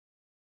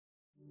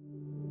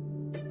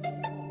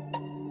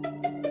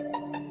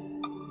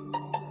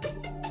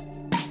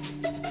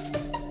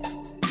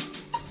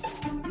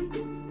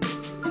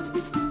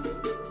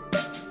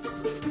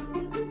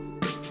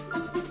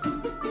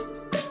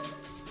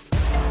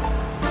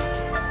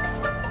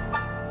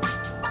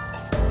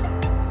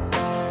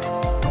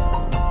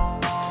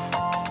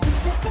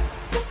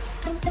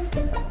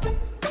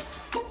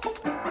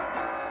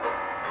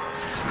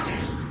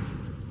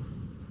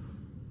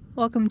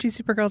Welcome to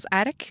Supergirl's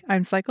Attic.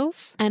 I'm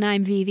Cycles. And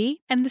I'm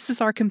Vivi. And this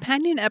is our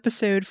companion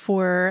episode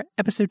for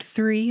episode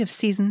 3 of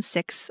season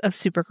 6 of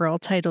Supergirl,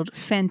 titled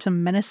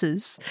Phantom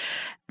Menaces.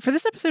 For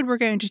this episode, we're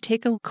going to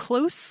take a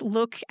close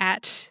look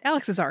at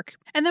Alex's arc.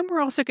 And then we're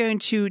also going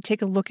to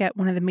take a look at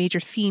one of the major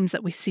themes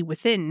that we see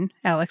within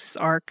Alex's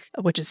arc,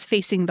 which is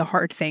facing the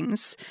hard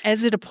things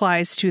as it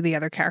applies to the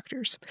other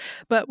characters.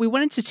 But we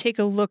wanted to take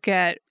a look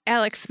at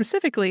Alex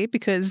specifically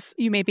because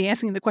you may be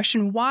asking the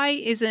question, why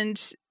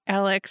isn't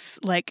Alex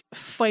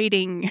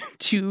fighting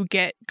to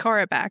get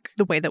Kara back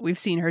the way that we've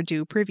seen her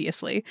do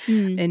previously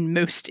in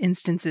most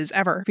instances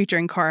ever,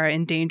 featuring Kara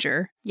in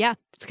danger? Yeah,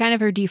 it's kind of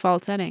her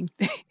default setting.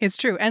 It's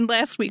true. And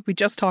last week we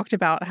just talked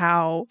about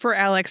how for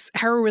Alex,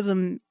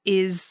 heroism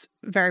is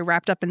very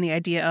wrapped up in the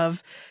idea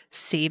of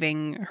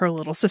saving her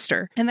little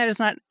sister. And that is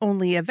not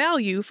only a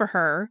value for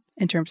her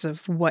in terms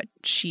of what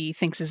she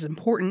thinks is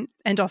important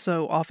and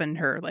also often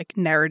her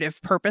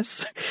narrative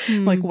purpose,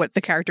 what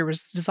the character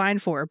was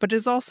designed for, but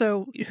is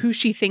also who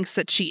she thinks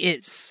that she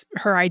is.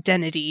 Her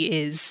identity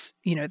is,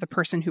 the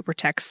person who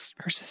protects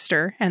her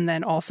sister and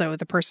then also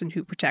the person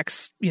who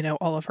protects,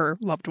 all of her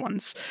loved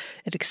ones.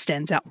 It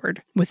extends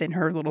outward within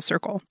her little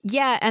circle.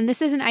 Yeah, and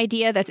this is an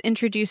idea that's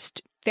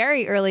introduced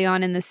very early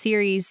on in the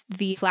series,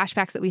 the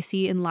flashbacks that we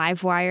see in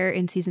Livewire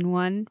in season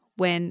 1,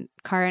 when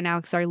Kara and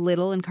Alex are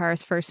little and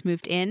Kara's first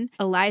moved in.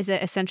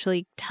 Eliza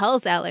essentially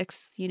tells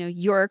Alex,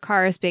 you're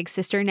Kara's big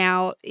sister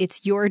now.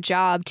 It's your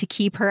job to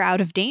keep her out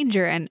of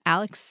danger. And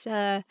Alex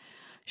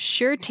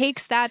sure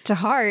takes that to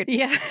heart.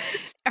 Yeah.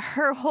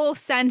 Her whole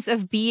sense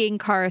of being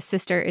Kara's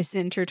sister is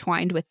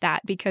intertwined with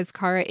that because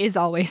Kara is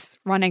always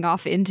running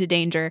off into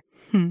danger.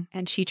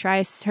 And she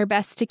tries her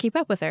best to keep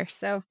up with her.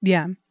 So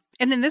yeah.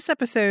 And in this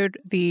episode,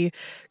 the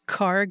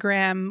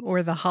Karagram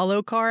or the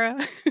Hollow Kara.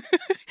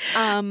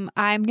 I'm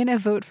going to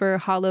vote for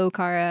Hollow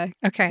Kara.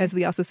 Okay. Because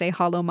we also say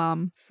Hollow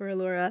Mom for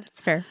Allura.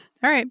 That's fair.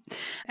 All right.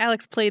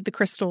 Alex played the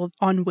crystal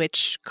on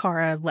which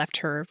Kara left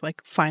her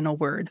final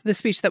words, the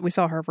speech that we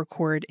saw her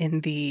record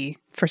in the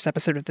first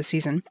episode of the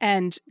season.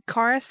 And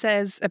Kara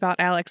says about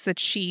Alex that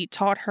she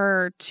taught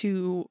her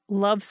to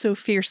love so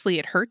fiercely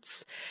it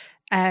hurts.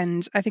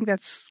 And I think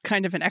that's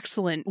kind of an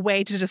excellent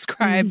way to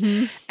describe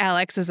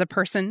Alex as a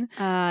person.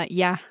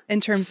 Yeah.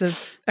 In terms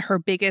of her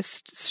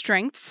biggest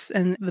strengths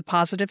and the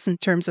positives in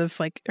terms of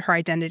her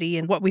identity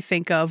and what we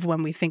think of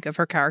when we think of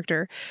her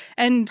character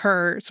and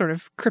her sort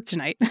of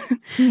kryptonite,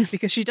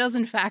 because she does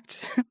in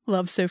fact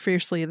love so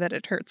fiercely that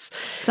it hurts.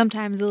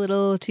 Sometimes a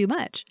little too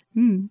much.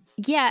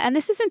 Yeah, and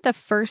this isn't the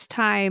first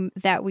time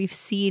that we've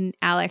seen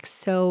Alex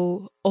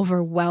so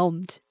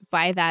overwhelmed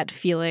by that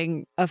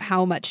feeling of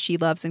how much she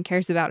loves and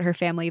cares about her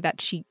family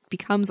that she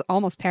becomes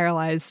almost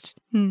paralyzed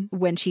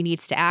when she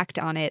needs to act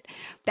on it.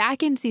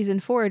 Back in season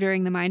 4,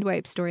 during the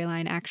Mindwipe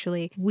storyline,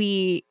 actually,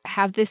 we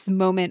have this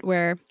moment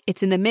where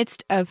it's in the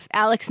midst of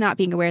Alex not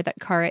being aware that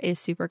Kara is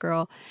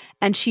Supergirl,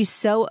 and she's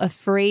so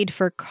afraid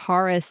for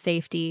Kara's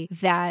safety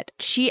that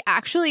she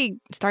actually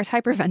starts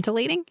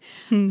hyperventilating,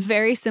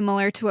 very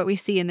similar to what we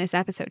see in this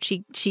episode.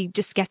 She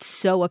just gets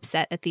so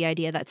upset at the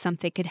idea that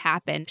something could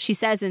happen. She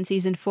says in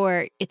season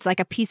 4, it's like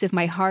a piece of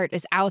my heart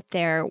is out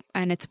there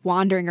and it's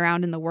wandering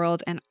around in the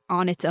world and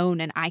on its own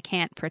and I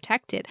can't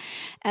protect it.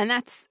 And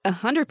that's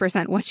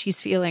 100% what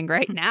she's feeling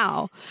right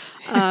now.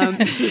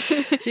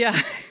 Yeah.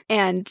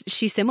 And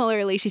she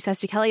says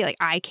to Kelly,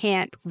 I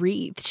can't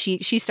breathe.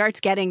 She starts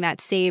getting that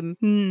same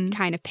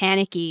kind of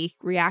panicky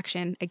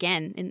reaction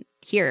again in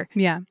here.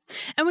 Yeah.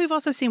 And we've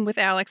also seen with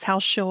Alex how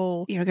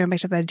she'll, going back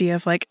to the idea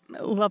of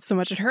love so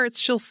much it hurts,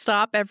 she'll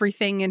stop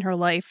everything in her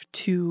life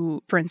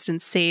to, for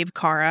instance, save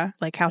Kara,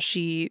 how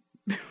she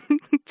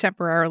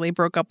temporarily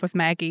broke up with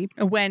Maggie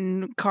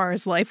when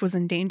Kara's life was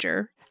in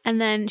danger. And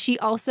then she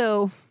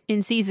also,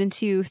 in season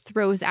 2,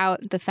 throws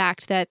out the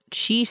fact that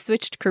she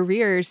switched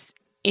careers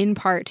in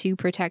part to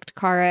protect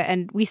Kara.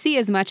 And we see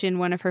as much in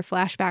one of her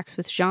flashbacks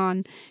with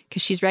Jean,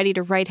 because she's ready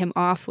to write him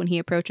off when he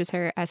approaches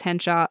her as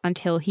Henshaw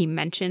until he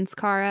mentions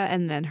Kara.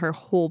 And then her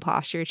whole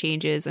posture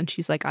changes and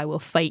she's like, I will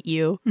fight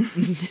you.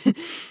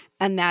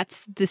 And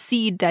that's the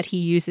seed that he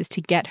uses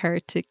to get her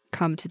to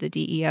come to the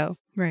DEO.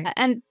 Right.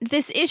 And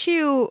this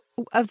issue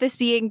of this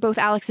being both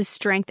Alex's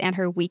strength and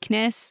her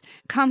weakness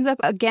comes up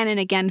again and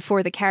again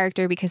for the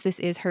character because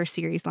this is her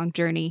series-long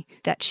journey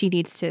that she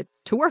needs to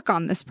work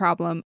on this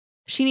problem.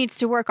 She needs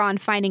to work on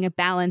finding a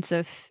balance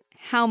of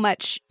how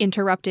much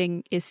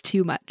interrupting is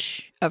too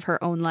much of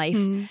her own life.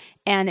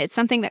 And it's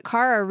something that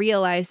Kara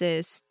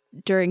realizes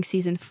during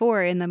season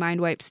 4 in the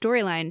Mindwipe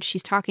storyline.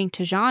 She's talking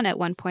to Jean at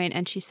one point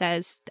and she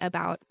says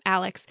about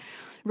Alex,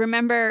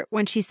 remember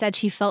when she said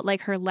she felt like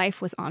her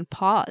life was on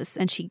pause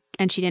and she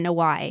didn't know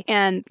why?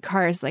 And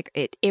Kara's like,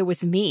 it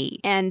was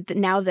me. And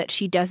now that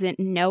she doesn't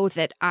know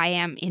that I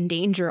am in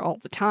danger all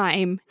the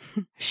time,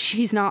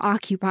 she's not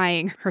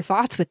occupying her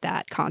thoughts with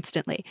that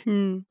constantly.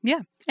 Yeah.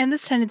 And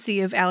this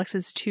tendency of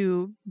Alex's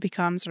to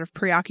become sort of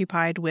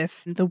preoccupied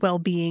with the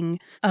well-being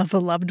of a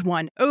loved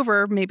one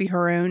over maybe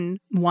her own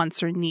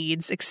wants or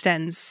needs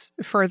extends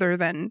further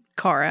than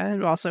Kara.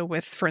 And also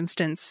with, for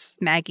instance,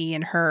 Maggie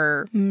and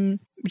her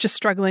just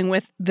struggling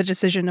with the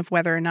decision of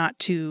whether or not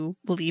to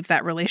leave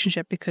that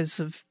relationship because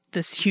of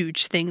this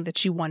huge thing that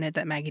she wanted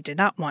that Maggie did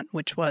not want,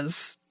 which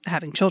was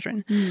having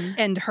children.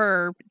 And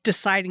her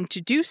deciding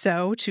to do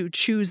so, to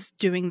choose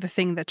doing the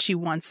thing that she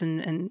wants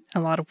and in a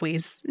lot of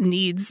ways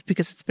needs,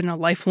 because it's been a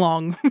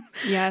lifelong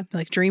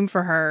like dream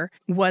for her,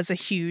 was a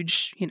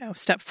huge,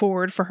 step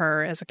forward for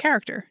her as a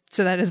character.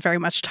 So that is very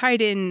much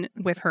tied in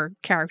with her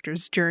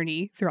character's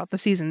journey throughout the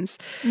seasons.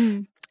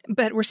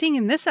 But we're seeing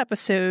in this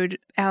episode,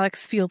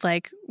 Alex feel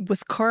like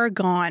with Kara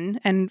gone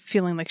and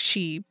feeling like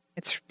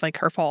it's like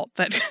her fault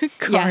that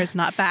Kara is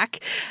not back.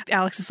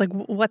 Alex is like,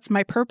 what's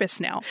my purpose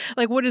now?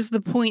 Like, what is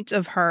the point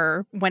of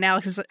her when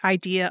Alex's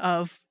idea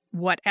of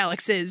what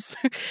Alex is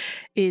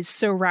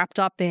so wrapped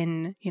up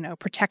in,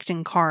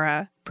 protecting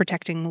Kara,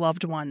 protecting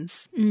loved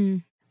ones.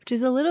 Which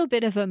is a little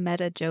bit of a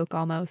meta joke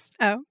almost.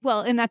 Oh.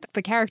 Well, in that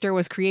the character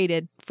was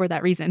created for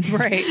that reason.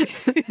 Right.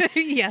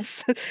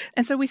 Yes.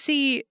 And so we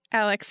see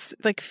Alex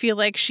feel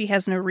like she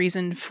has no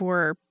reason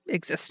for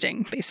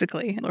existing,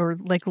 basically, or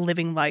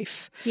living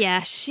life.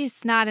 Yeah,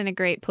 she's not in a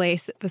great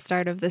place at the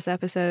start of this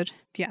episode.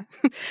 Yeah.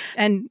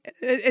 And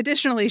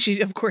additionally,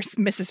 she, of course,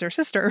 misses her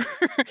sister.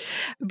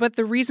 But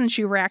the reason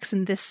she reacts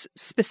in this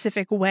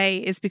specific way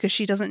is because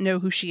she doesn't know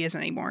who she is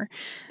anymore.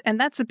 And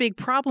that's a big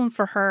problem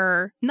for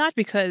her, not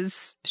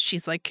because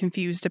she's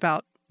confused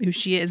about who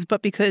she is,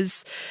 but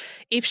because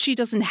if she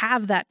doesn't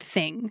have that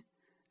thing,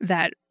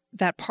 that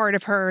part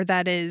of her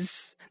that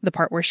is the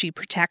part where she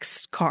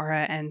protects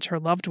Kara and her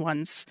loved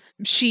ones,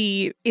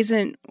 she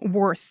isn't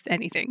worth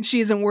anything. She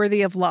isn't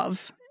worthy of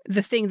love.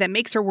 The thing that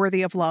makes her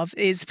worthy of love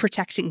is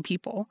protecting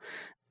people.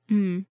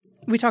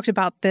 We talked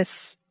about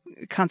this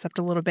concept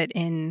a little bit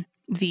in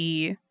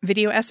the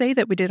video essay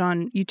that we did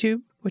on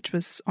YouTube, which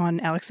was on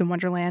Alex in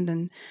Wonderland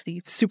and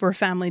the super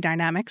family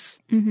dynamics.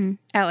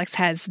 Alex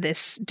has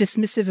this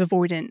dismissive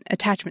avoidant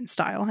attachment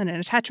style. And an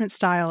attachment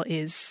style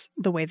is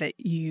the way that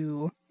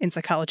you, in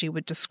psychology,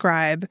 would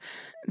describe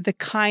the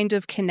kind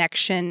of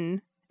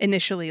connection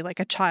initially like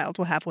a child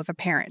will have with a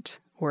parent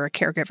or a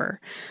caregiver,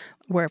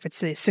 where if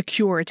it's a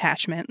secure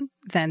attachment,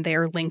 then they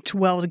are linked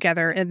well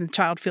together and the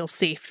child feels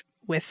safe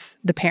with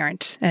the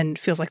parent and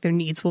feels like their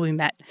needs will be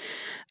met.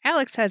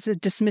 Alex has a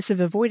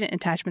dismissive avoidant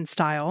attachment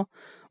style,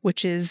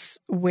 which is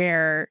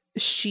where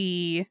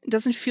she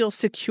doesn't feel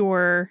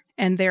secure,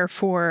 and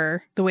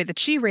therefore the way that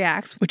she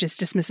reacts, which is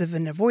dismissive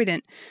and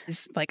avoidant,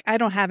 is like, I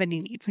don't have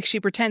any needs. She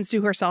pretends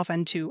to herself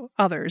and to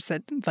others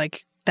that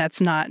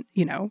that's not,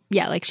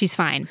 Yeah, she's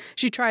fine.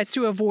 She tries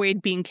to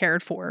avoid being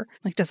cared for,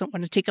 doesn't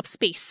want to take up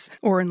space,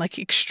 or in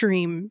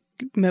extreme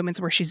moments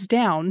where she's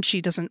down,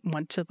 she doesn't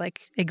want to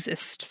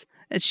exist.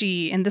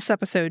 She, in this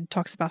episode,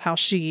 talks about how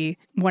she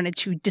wanted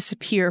to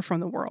disappear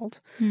from the world.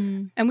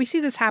 And we see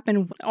this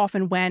happen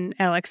often when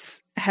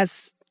Alex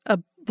has a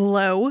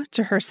blow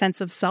to her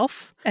sense of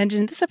self. And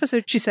in this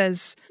episode, she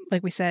says,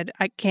 like we said,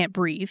 I can't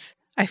breathe.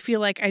 I feel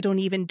like I don't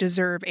even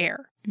deserve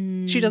air.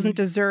 She doesn't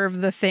deserve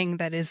the thing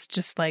that is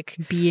just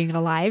being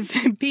alive.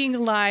 Being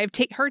alive,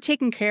 her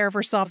taking care of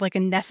herself like a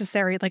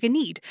necessary, like a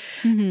need.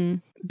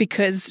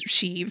 Because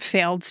she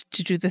failed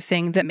to do the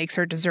thing that makes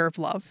her deserve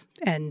love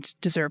and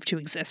deserve to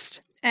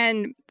exist.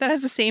 And that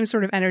has the same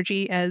sort of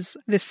energy as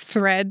this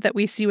thread that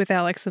we see with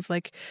Alex of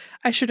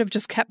I should have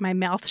just kept my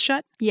mouth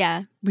shut.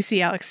 Yeah. We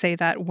see Alex say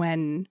that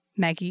when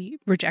Maggie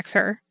rejects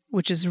her,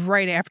 which is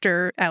right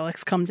after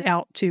Alex comes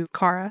out to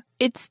Kara.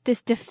 It's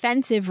this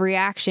defensive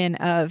reaction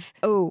of,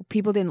 oh,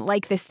 people didn't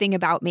like this thing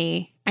about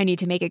me. I need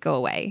to make it go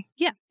away.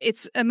 Yeah.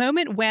 It's a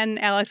moment when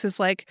Alex is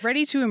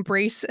ready to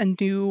embrace a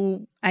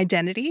new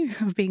identity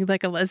of being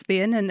a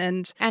lesbian.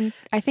 And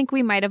I think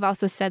we might have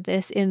also said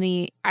this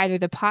in either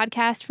the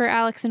podcast for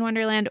Alex in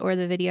Wonderland or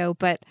the video,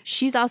 but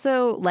she's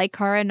also, like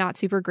Kara, not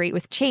super great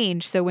with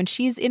change. So when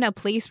she's in a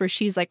place where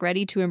she's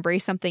ready to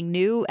embrace something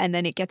new and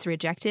then it gets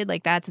rejected,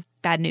 that's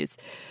bad news.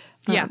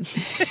 Yeah.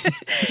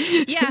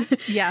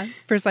 Yeah,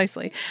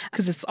 precisely.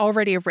 Because it's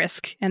already a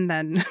risk, and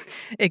then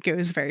it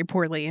goes very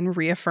poorly and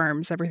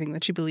reaffirms everything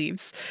that she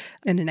believes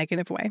in a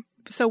negative way.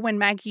 So when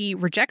Maggie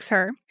rejects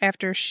her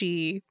after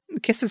she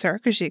kisses her,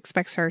 because she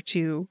expects her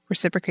to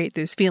reciprocate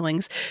those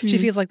feelings, she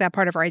feels like that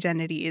part of her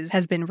identity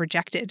has been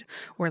rejected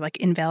or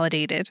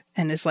invalidated,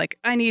 and is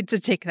I need to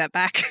take that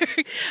back.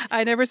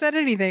 I never said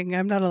anything.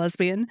 I'm not a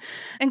lesbian.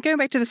 And going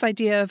back to this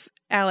idea of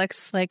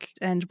Alex,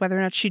 and whether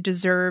or not she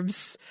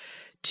deserves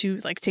to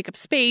take up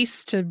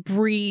space, to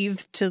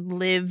breathe, to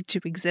live, to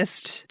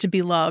exist, to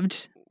be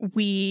loved.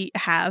 We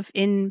have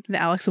in the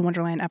Alex in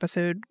Wonderland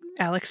episode,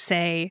 Alex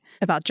say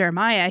about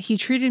Jeremiah, he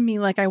treated me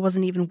like I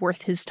wasn't even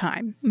worth his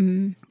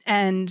time.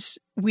 And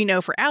we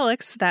know for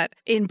Alex that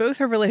in both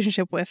her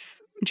relationship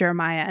with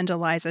Jeremiah and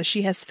Eliza,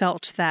 she has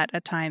felt that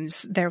at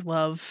times their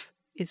love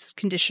is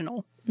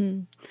conditional.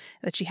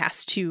 That she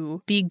has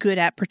to be good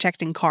at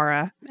protecting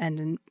Kara,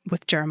 and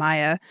with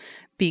Jeremiah,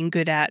 being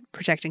good at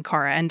protecting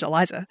Kara and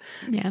Eliza.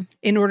 Yeah.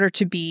 In order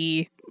to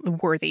be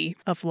worthy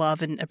of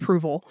love and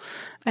approval.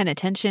 And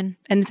attention.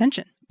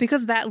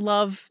 because that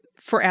love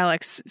for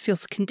Alex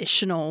feels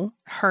conditional,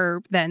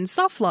 her then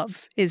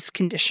self-love is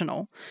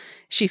conditional.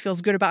 She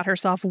feels good about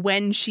herself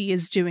when she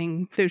is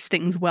doing those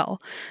things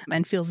well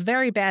and feels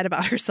very bad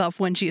about herself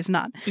when she is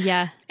not.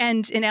 Yeah.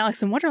 And in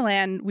Alice in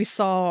Wonderland, we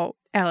saw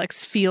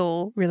Alex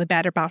feel really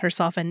bad about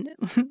herself and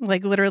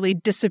like literally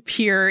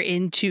disappear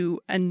into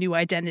a new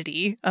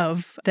identity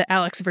of the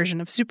Alex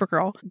version of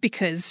Supergirl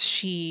because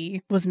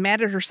she was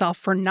mad at herself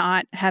for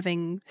not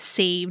having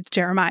saved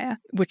Jeremiah,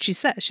 which she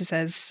says. She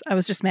says, I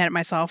was just mad at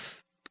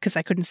myself because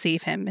I couldn't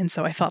save him, and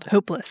so I felt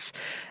hopeless.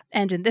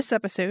 And in this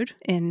episode,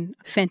 in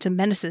Phantom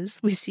Menaces,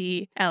 we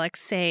see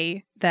Alex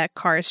say that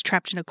Kara is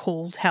trapped in a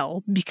cold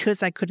hell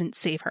because I couldn't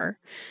save her.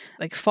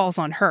 Like, falls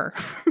on her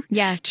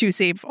Yeah. to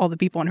save all the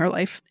people in her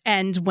life.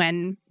 And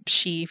when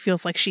she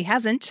feels like she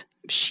hasn't,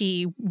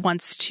 she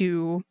wants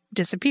to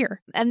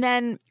disappear. And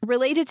then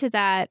related to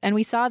that, and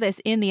we saw this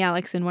in the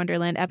Alex in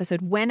Wonderland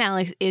episode, when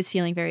Alex is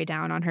feeling very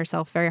down on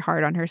herself, very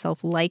hard on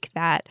herself like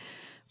that,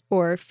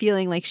 or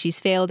feeling like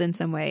she's failed in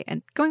some way,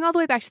 and going all the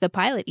way back to the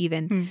pilot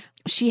even,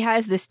 she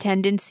has this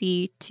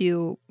tendency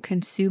to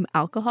consume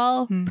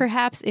alcohol,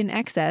 perhaps in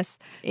excess,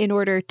 in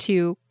order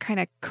to kind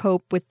of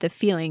cope with the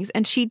feelings.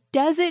 And she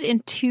does it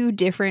in two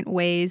different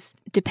ways,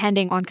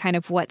 depending on kind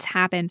of what's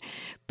happened.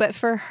 But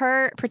for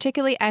her,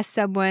 particularly as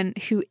someone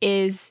who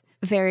is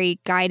very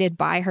guided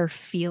by her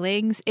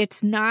feelings,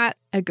 it's not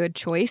a good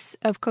choice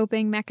of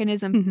coping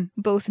mechanism.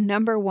 Both,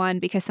 number one,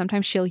 because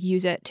sometimes she'll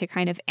use it to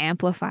kind of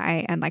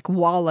amplify and like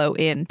wallow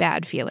in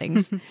bad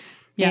feelings.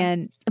 Yeah.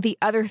 And the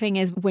other thing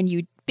is when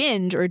you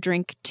binge or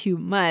drink too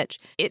much,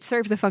 it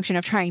serves the function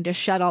of trying to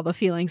shut all the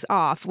feelings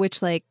off,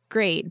 which, like,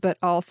 great, but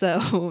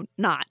also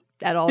not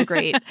at all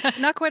great.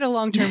 Not quite a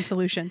long-term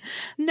solution.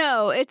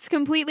 No, it's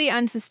completely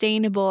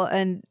unsustainable.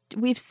 And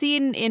we've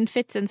seen in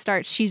fits and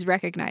starts, she's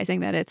recognizing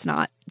that it's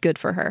not good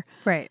for her.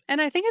 Right.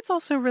 And I think it's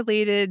also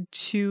related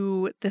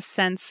to the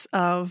sense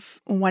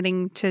of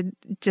wanting to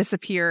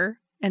disappear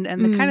and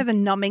the kind of the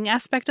numbing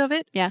aspect of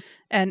it. Yeah.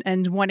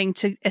 And wanting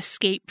to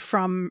escape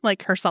from,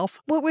 like, herself.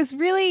 What was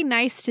really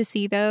nice to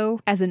see, though,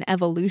 as an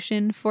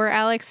evolution for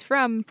Alex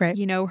from, right,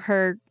 you know,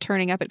 her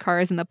turning up at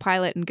cars in the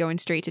pilot and going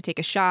straight to take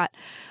a shot,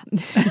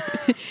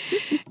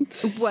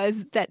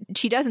 was that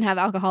she doesn't have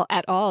alcohol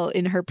at all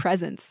in her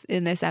presence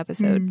in this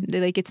episode.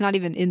 Like, it's not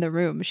even in the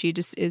room. She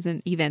just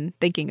isn't even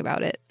thinking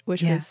about it,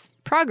 which was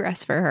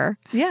progress for her.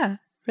 Yeah,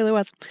 really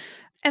was.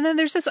 And then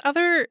there's this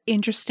other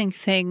interesting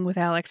thing with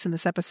Alex in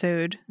this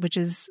episode, which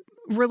is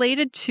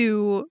related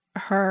to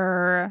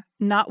her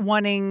not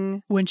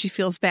wanting, when she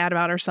feels bad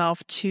about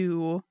herself,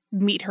 to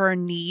meet her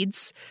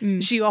needs.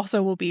 She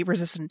also will be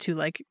resistant to,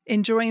 like,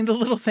 enjoying the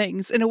little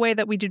things in a way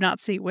that we do not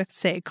see with,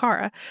 say,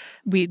 Kara.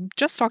 We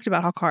just talked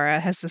about how Kara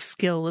has the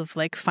skill of,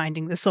 like,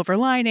 finding the silver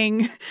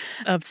lining,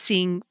 of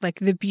seeing, like,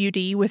 the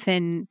beauty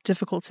within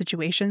difficult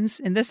situations.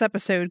 In this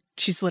episode,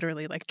 she's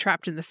literally, like,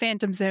 trapped in the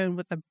Phantom Zone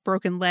with a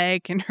broken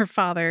leg, and her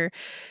father,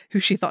 who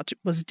she thought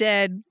was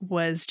dead,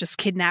 was just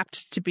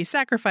kidnapped to be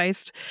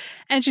sacrificed.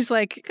 And she's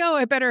like, oh,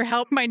 I better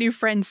help my new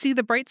friend see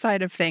the bright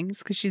side of things,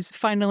 because she's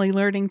finally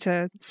learning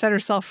to set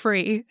herself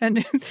free.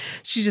 And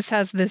she just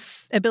has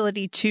this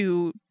ability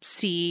to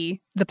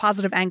see the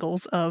positive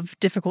angles of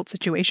difficult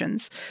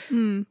situations.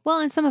 Well,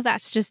 and some of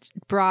that's just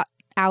brought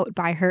out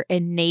by her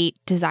innate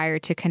desire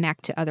to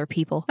connect to other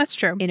people. That's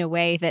true. In a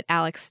way that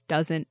Alex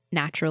doesn't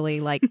naturally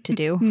like to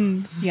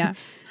do. Yeah.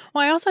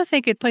 Well, I also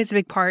think it plays a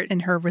big part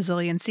in her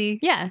resiliency.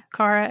 Yeah.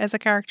 Kara as a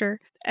character.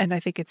 And I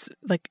think it's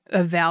like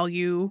a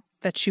value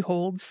that she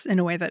holds in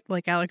a way that,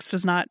 like, Alex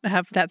does not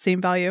have that same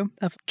value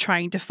of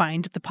trying to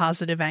find the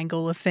positive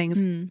angle of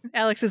things.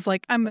 Alex is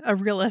like, I'm a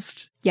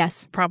realist.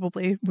 Yes.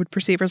 Probably would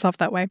perceive herself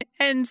that way.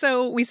 And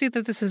so we see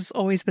that this has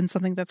always been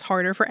something that's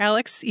harder for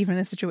Alex, even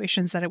in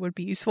situations that it would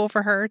be useful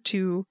for her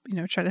to, you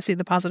know, try to see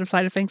the positive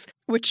side of things,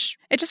 which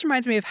it just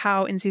reminds me of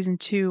how in season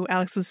 2,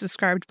 Alex was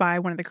described by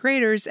one of the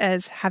creators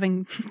as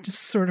having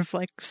just sort of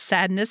like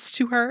sadness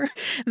to her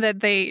that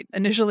they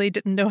initially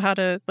didn't know how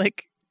to,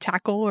 like,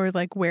 tackle or,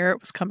 like, where it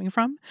was coming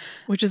from,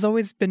 which has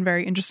always been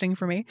very interesting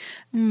for me.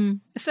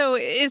 So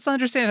it's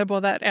understandable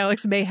that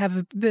Alex may have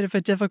a bit of a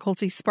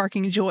difficulty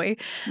sparking joy.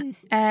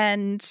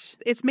 And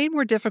it's made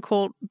more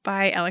difficult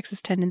by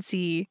Alex's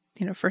tendency,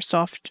 you know, first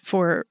off,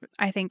 for,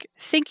 I think,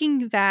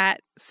 thinking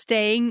that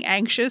staying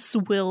anxious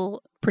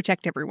will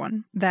protect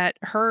everyone, that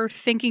her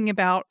thinking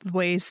about the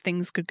ways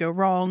things could go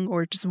wrong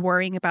or just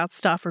worrying about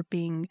stuff or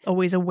being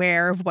always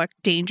aware of what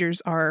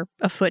dangers are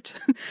afoot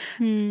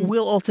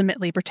will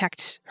ultimately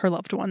protect her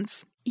loved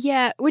ones.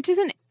 Yeah, which is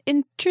an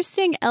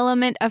interesting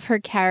element of her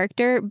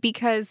character,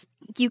 because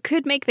you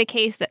could make the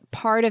case that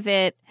part of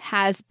it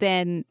has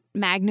been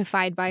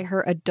magnified by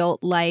her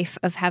adult life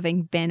of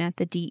having been at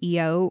the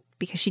DEO,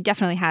 because she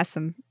definitely has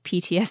some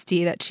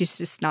PTSD that she's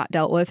just not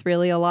dealt with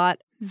really a lot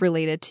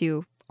related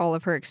to all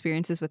of her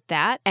experiences with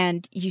that.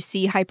 And you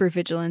see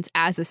hypervigilance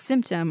as a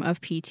symptom of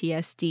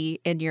PTSD,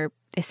 and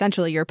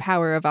essentially your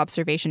power of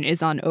observation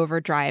is on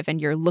overdrive, and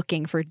you're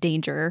looking for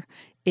danger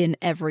in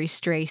every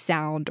stray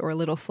sound or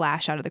little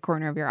flash out of the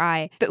corner of your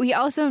eye. But we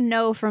also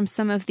know from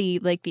some of the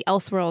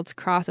Elseworlds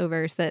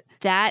crossovers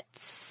that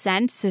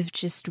sense of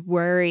just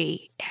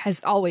worry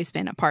has always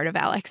been a part of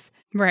Alex.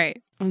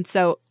 Right. And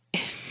so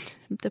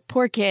the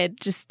poor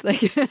kid just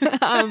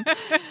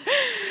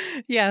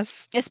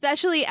yes.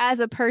 Especially as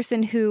a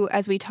person who,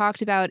 as we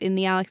talked about in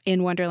the Alex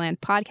in Wonderland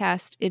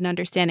podcast, in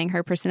understanding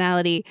her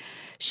personality,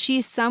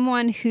 she's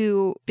someone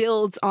who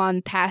builds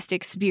on past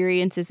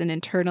experiences and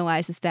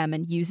internalizes them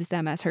and uses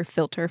them as her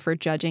filter for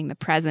judging the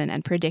present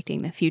and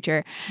predicting the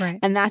future. Right.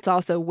 And that's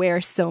also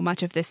where so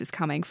much of this is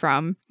coming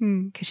from,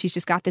 because she's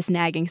just got this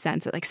nagging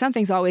sense that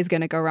something's always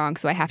going to go wrong,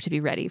 so I have to be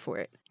ready for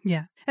it.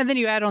 Yeah. And then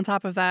you add on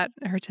top of that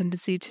her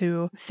tendency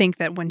to think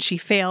that when she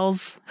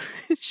fails,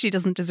 she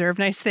doesn't deserve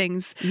nice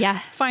things. Yeah.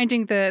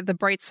 Finding the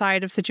bright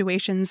side of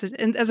situations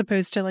as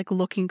opposed to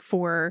looking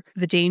for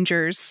the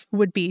dangers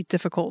would be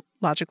difficult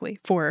logically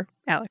for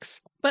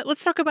Alex. But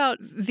let's talk about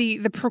the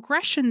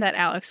progression that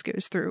Alex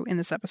goes through in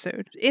this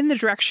episode in the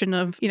direction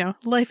of,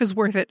 life is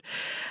worth it.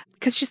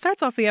 Because she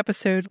starts off the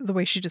episode, the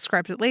way she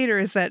describes it later,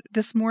 is that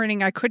this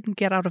morning I couldn't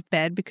get out of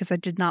bed because I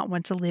did not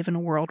want to live in a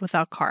world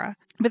without Kara.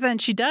 But then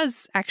she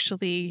does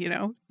actually,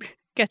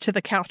 get to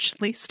the couch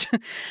at least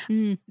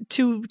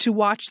to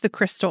watch the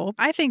crystal.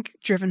 I think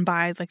driven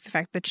by the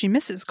fact that she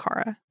misses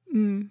Kara.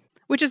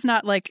 Which is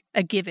not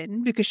a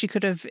given, because she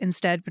could have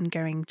instead been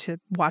going to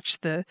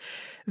watch the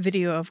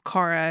video of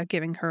Kara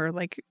giving her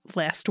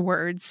last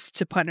words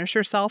to punish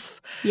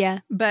herself. Yeah.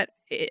 But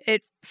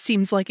it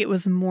seems like it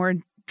was more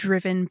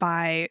driven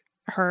by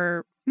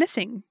her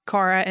missing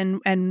Kara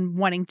and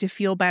wanting to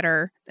feel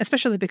better,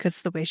 especially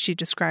because the way she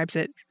describes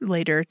it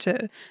later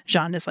to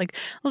Jean is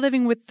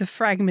living with the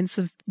fragments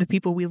of the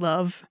people we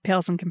love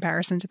pales in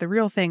comparison to the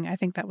real thing. I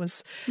think that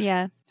was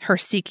her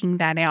seeking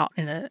that out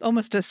in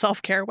almost a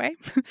self-care way.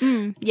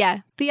 Yeah.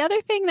 The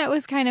other thing that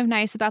was kind of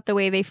nice about the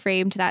way they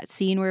framed that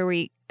scene where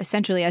we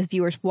essentially as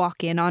viewers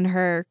walk in on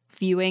her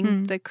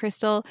viewing the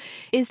crystal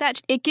is that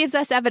it gives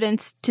us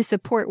evidence to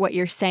support what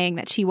you're saying,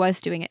 that she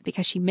was doing it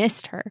because she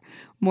missed her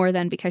more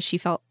than because she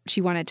felt she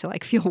wanted to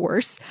feel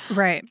worse.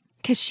 Right.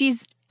 Because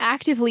she's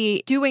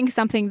actively doing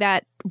something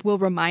that will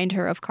remind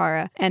her of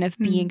Kara and of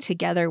being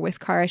together with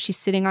Kara. She's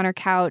sitting on her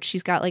couch.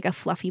 She's got a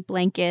fluffy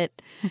blanket.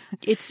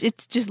 It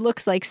just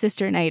looks like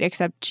Sister Night,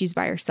 except she's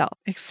by herself.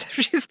 Except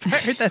she's by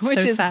herself. That's which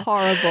so is sad.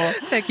 Horrible.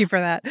 Thank you for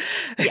that.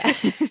 Yeah.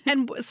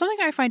 And something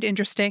I find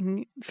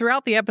interesting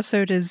throughout the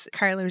episode is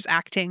Kyler's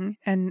acting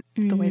and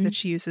the way that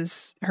she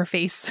uses her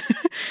face.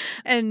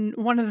 And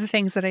one of the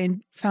things that I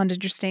found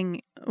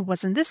interesting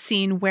was in this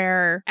scene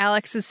where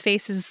Alex's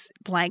face is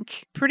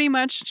blank. Pretty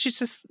much, she's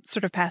just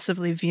sort of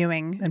passively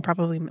viewing and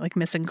probably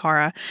missing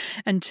Kara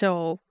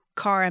until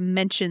Kara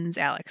mentions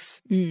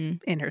Alex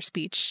in her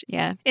speech.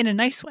 Yeah. In a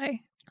nice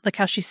way. Like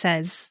how she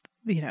says,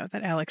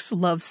 that Alex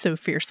loves so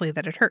fiercely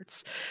that it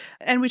hurts.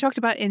 And we talked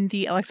about in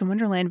the Alex in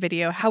Wonderland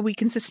video how we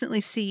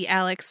consistently see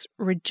Alex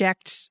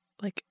reject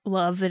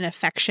love and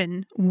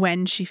affection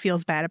when she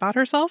feels bad about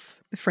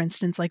herself. For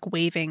instance,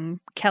 waving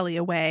Kelly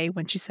away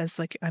when she says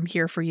I'm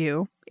here for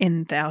you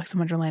in the Alex in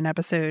Wonderland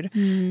episode.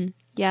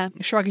 Yeah.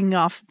 Shrugging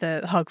off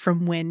the hug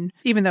from Wynn,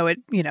 even though it,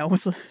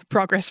 was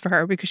progress for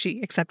her because she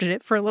accepted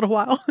it for a little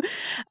while.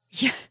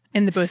 Yeah.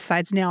 In the Both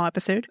Sides Now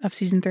episode of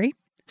season 3.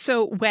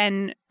 So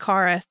when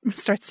Kara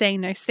starts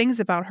saying nice things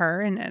about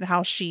her and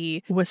how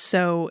she was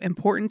so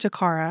important to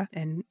Kara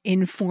and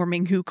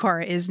informing who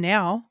Kara is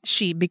now,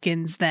 she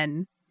begins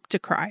then to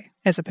cry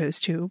as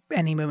opposed to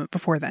any moment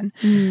before then.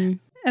 And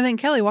then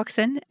Kelly walks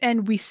in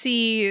and we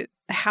see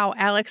how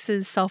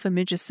Alex's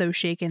self-image is so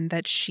shaken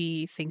that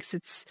she thinks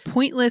it's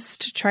pointless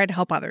to try to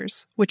help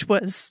others, which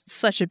was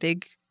such a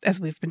big,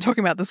 as we've been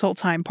talking about this whole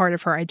time, part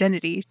of her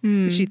identity.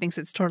 She thinks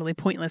it's totally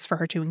pointless for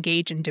her to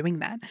engage in doing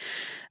that.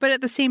 But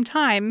at the same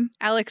time,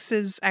 Alex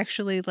is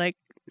actually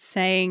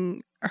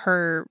saying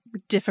her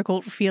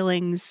difficult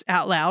feelings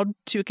out loud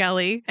to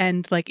Kelly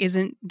and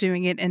isn't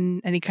doing it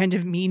in any kind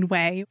of mean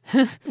way,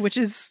 which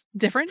is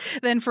different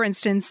than, for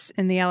instance,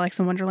 in the Alex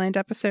in Wonderland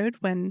episode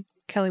when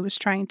Kelly was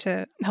trying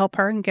to help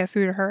her and get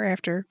through to her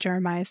after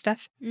Jeremiah's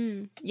death.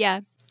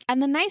 Yeah.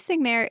 And the nice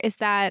thing there is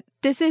that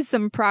this is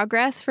some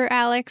progress for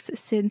Alex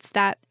since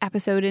that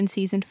episode in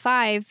season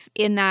 5,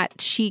 in that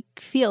she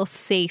feels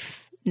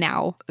safe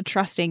now,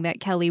 trusting that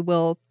Kelly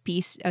will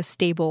be a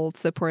stable,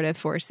 supportive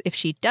force if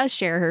she does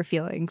share her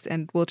feelings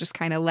and will just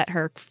kind of let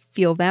her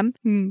feel them.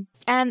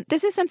 And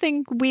this is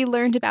something we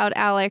learned about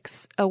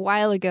Alex a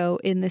while ago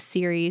in the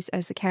series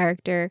as a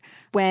character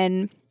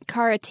when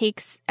Kara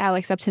takes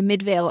Alex up to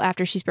Midvale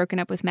after she's broken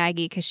up with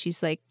Maggie because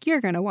she's like,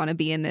 you're going to want to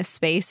be in this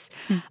space.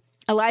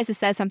 Eliza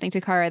says something to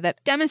Kara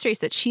that demonstrates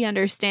that she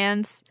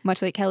understands,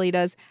 much like Kelly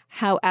does,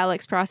 how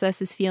Alex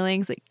processes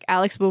feelings. Like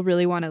Alex will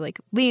really want to like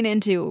lean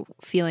into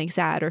feeling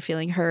sad or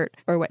feeling hurt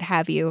or what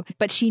have you,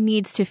 but she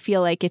needs to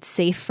feel like it's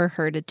safe for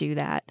her to do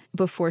that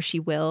before she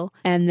will.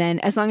 And then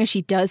as long as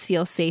she does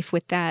feel safe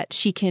with that,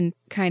 she can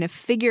kind of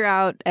figure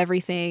out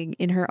everything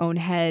in her own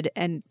head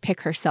and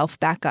pick herself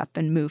back up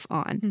and move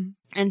on. Mm.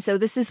 And so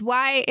this is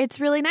why it's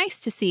really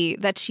nice to see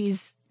that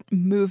she's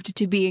moved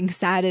to being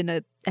sad in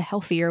a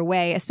healthier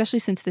way, especially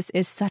since this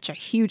is such a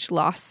huge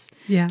loss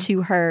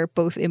to her,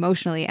 both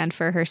emotionally and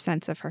for her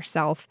sense of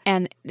herself.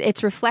 And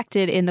it's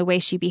reflected in the way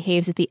she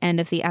behaves at the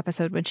end of the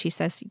episode when she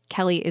says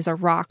Kelly is a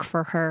rock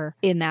for her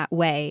in that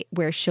way,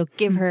 where she'll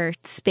give her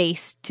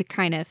space to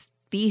kind of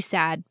be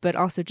sad, but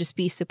also just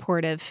be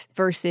supportive,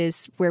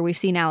 versus where we've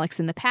seen Alex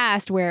in the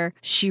past, where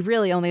she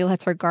really only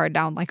lets her guard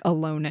down like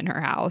alone in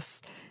her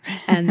house.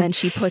 And then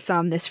she puts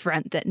on this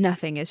front that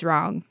nothing is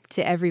wrong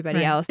to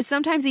everybody else.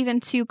 Sometimes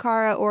even to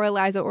Kara or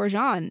Eliza or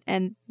Jean.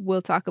 And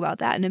we'll talk about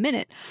that in a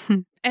minute.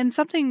 And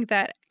something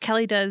that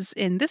Kelly does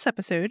in this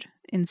episode,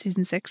 in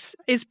season 6,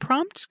 is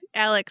prompt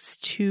Alex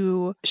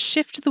to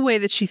shift the way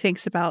that she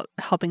thinks about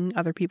helping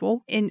other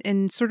people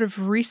and sort of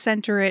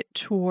recenter it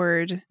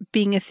toward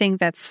being a thing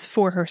that's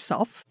for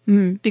herself.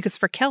 Because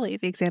for Kelly,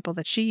 the example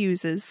that she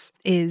uses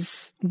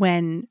is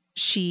when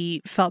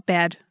she felt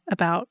bad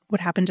about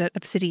what happened at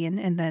Obsidian,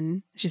 and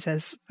then she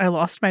says, I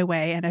lost my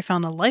way and I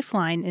found a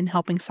lifeline in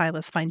helping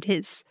Silas find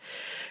his.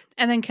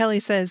 And then Kelly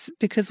says,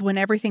 because when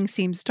everything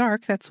seems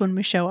dark, that's when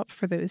we show up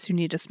for those who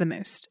need us the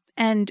most.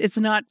 And it's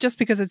not just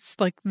because it's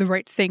like the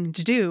right thing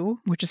to do,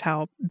 which is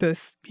how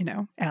both, you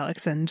know,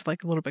 Alex and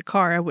like a little bit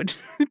Kara would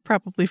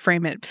probably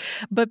frame it,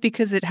 but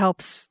because it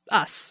helps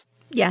us.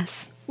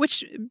 Yes.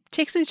 Which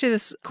takes me to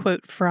this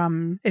quote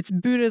from, it's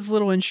Buddha's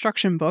little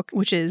instruction book,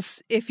 which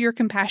is, if your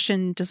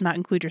compassion does not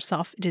include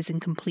yourself, it is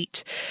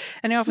incomplete.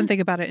 And I often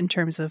think about it in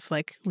terms of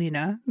like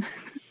Lena,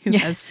 who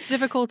has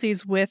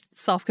difficulties with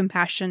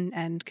self-compassion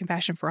and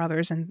compassion for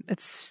others. And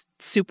it's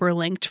super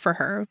linked for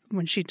her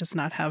when she does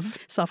not have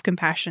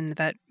self-compassion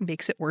that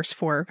makes it worse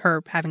for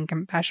her having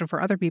compassion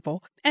for other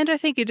people. And I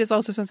think it is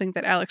also something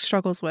that Alex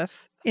struggles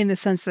with in the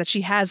sense that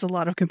she has a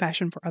lot of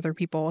compassion for other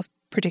people,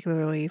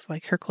 particularly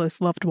like her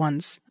close loved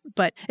ones,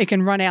 but it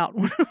can run out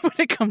when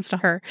it comes to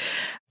her.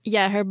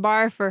 Yeah, her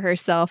bar for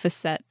herself is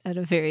set at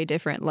a very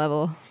different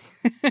level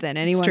than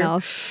anyone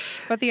else.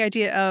 But the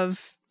idea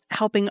of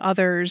helping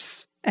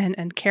others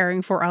and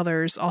caring for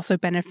others, also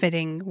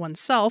benefiting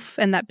oneself,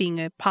 and that being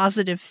a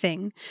positive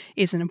thing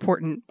is an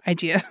important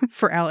idea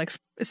for Alex.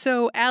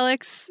 So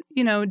Alex,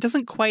 you know,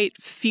 doesn't quite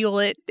feel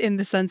it in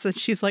the sense that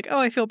she's like, oh,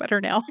 I feel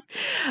better now.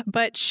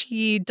 But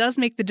she does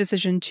make the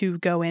decision to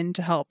go in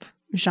to help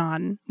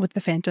Jean with the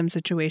Phantom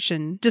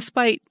situation,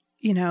 despite,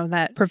 you know,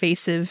 that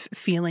pervasive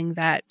feeling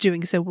that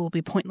doing so will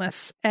be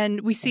pointless. And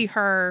we see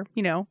her,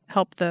 you know,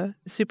 help the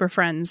super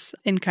friends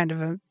in kind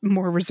of a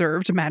more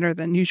reserved manner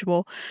than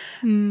usual.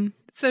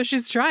 So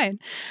she's trying.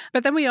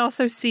 But then we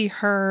also see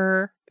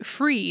her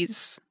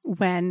freeze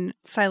when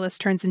Silas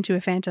turns into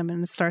a phantom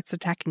and starts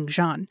attacking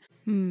Jean,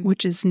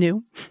 which is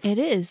new. It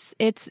is.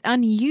 It's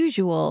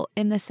unusual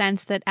in the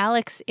sense that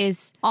Alex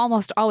is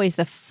almost always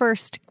the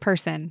first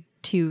person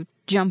to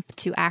jump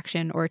to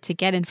action or to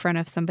get in front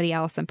of somebody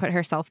else and put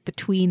herself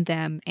between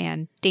them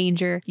and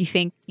danger. You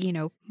think, you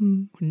know,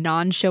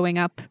 Non showing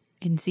up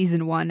in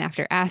season 1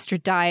 after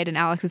Astrid died and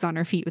Alex is on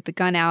her feet with the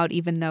gun out,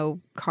 even though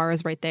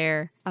Kara's right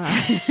there.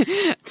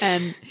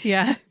 And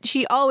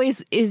she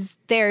always is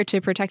there to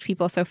protect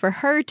people. So for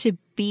her to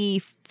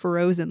be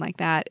frozen like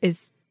that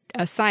is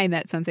a sign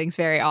that something's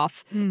very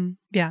off.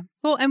 Yeah.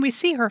 Well, and we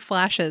see her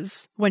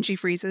flashes when she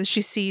freezes.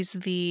 She sees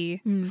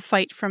the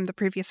fight from the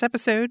previous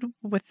episode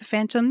with the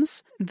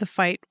Phantoms, the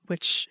fight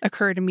which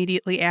occurred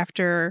immediately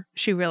after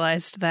she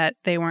realized that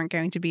they weren't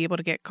going to be able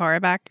to get Kara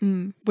back,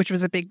 which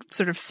was a big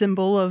sort of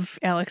symbol of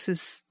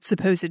Alex's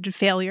supposed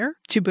failure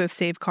to both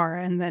save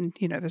Kara. And then,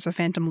 you know, there's a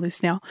Phantom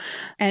loose now.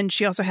 And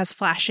she also has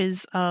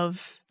flashes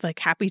of like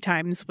happy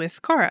times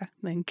with Kara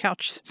and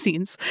couch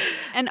scenes.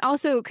 And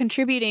also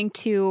contributing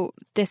to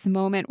this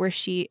moment where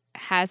she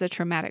has a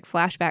traumatic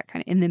flashback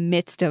kind of in the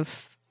midst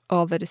of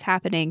all that is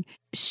happening.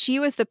 She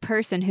was the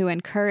person who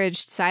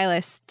encouraged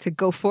Silas to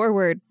go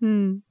forward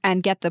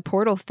and get the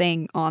portal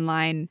thing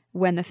online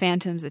when the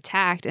Phantoms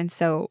attacked. And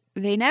so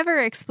they never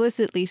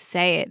explicitly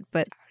say it,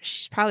 but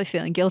she's probably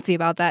feeling guilty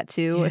about that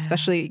too,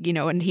 especially, you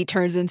know, when he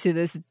turns into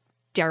this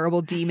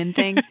terrible demon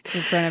thing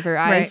in front of her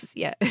eyes.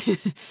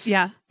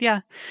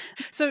 Yeah.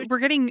 So we're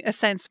getting a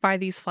sense by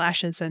these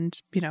flashes and,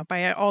 you know,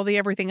 by all the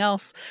everything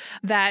else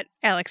that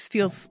Alex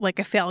feels like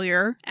a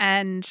failure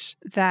and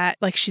that,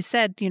 like she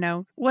said, you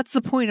know, what's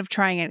the point of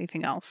trying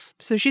anything else?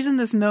 So she's in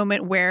this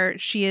moment where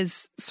she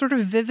is sort of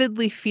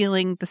vividly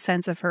feeling the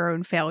sense of her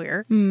own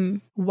failure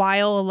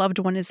while a loved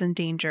one is in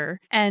danger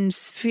and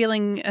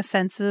feeling a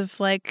sense of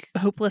like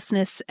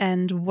hopelessness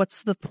and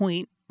what's the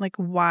point? Like,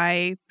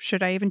 why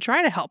should I even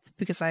try to help?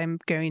 Because I'm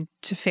going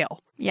to fail.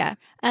 Yeah.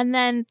 And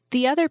then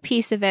the other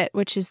piece of it,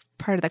 which is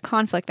part of the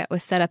conflict that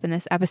was set up in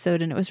this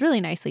episode, and it was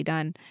really nicely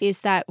done,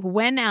 is that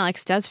when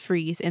Alex does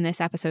freeze in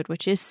this episode,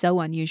 which is so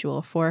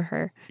unusual for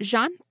her,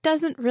 Jean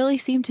doesn't really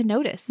seem to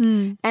notice.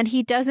 And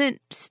he doesn't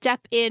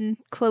step in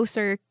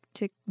closer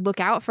to look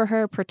out for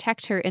her,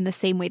 protect her in the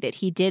same way that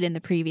he did in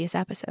the previous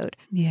episode.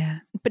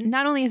 Yeah. But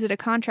not only is it a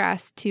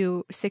contrast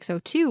to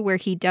 602, where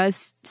he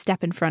does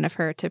step in front of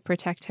her to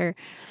protect her,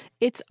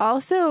 it's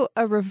also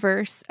a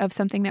reverse of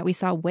something that we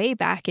saw way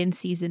back in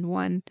season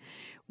 1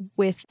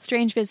 with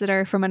Strange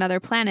Visitor from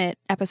Another Planet,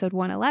 episode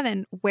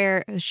 111,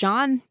 where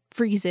Jean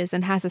freezes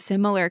and has a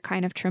similar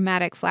kind of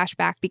traumatic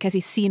flashback because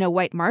he's seen a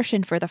white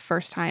Martian for the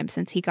first time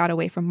since he got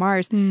away from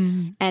Mars.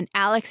 And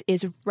Alex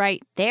is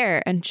right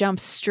there and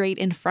jumps straight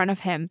in front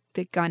of him,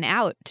 the gun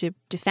out, to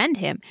defend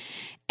him.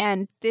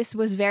 And this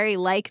was very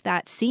like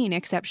that scene,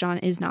 except Jean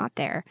is not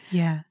there.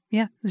 Yeah.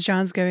 Yeah.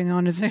 Jean's going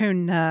on his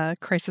own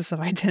crisis of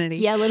identity.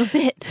 Yeah, a little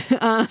bit.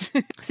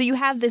 So you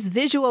have this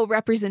visual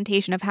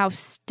representation of how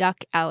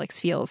stuck Alex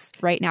feels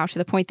right now, to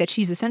the point that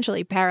she's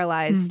essentially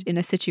paralyzed in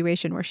a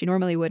situation where she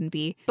normally wouldn't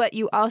be. But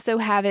you also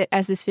have it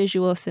as this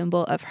visual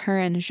symbol of her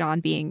and Jean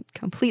being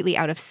completely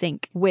out of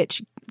sync,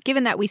 which,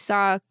 given that we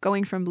saw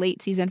going from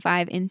late season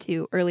 5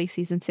 into early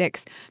season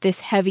 6, this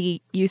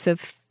heavy use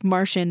of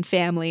Martian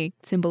family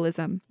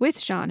symbolism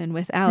with Jean and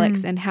with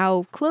Alex, and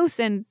how close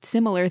and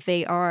similar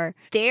they are.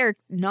 They're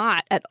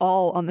not at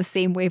all on the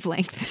same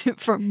wavelength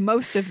for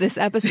most of this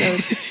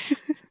episode.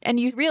 And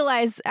you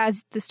realize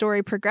as the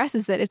story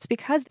progresses that it's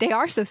because they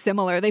are so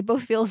similar. They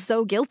both feel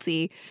so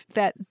guilty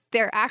that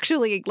they're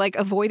actually like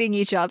avoiding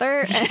each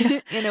other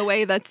in a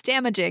way that's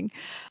damaging.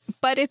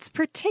 But it's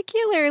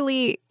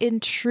particularly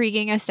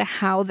intriguing as to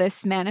how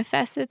this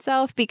manifests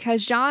itself,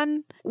 because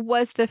Jean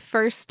was the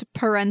first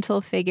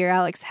parental figure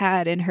Alex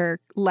had in her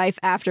life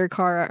after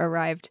Kara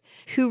arrived,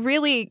 who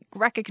really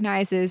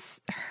recognizes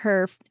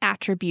her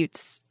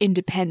attributes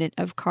independent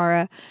of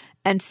Kara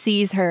and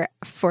sees her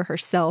for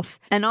herself,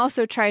 and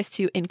also tries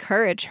to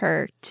encourage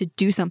her to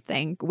do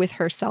something with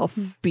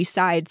herself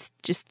besides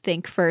just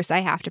think first, I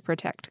have to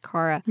protect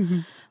Kara.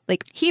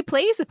 Like, he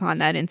plays upon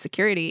that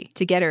insecurity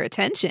to get her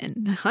attention,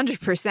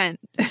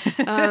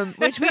 100%,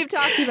 which we've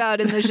talked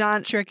about in the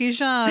Jean Tricky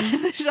Jean.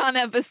 the Jean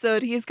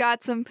episode. He's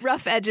got some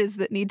rough edges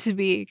that need to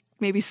be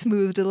maybe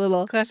smoothed a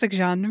little. Classic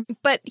Jean.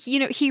 But, you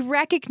know, he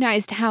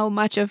recognized how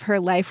much of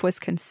her life was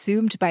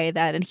consumed by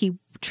that, and he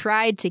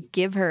tried to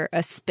give her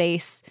a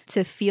space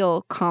to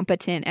feel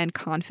competent and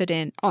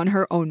confident on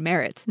her own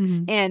merits.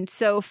 And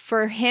so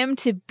for him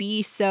to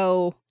be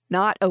so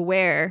not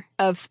aware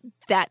of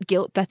that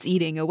guilt that's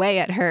eating away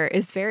at her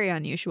is very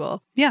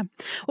unusual. Yeah.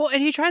 Well,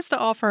 and he tries to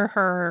offer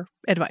her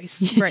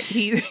advice, right?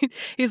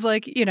 He's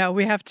like, you know,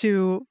 we have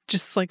to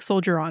just like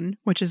soldier on,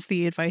 which is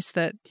the advice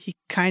that he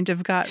kind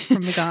of got from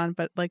M'gann,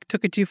 but like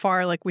took it too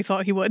far like we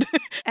thought he would.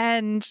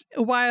 And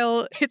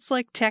while it's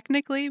like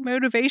technically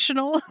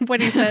motivational,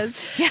 what he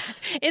says,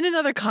 in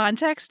another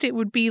context, it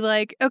would be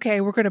like, okay,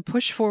 we're going to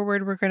push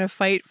forward. We're going to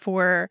fight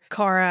for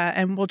Kara,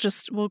 and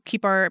we'll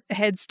keep our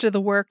heads to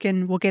the work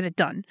and we'll get it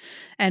done.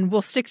 And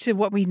we'll stick to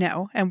what we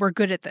know, and we're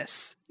good at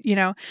this. You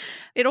know,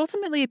 it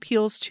ultimately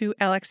appeals to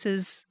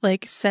Alex's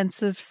like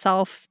sense of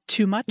self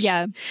too much.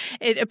 Yeah.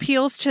 It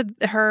appeals to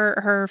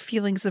her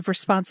feelings of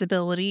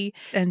responsibility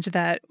and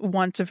that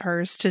want of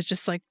hers to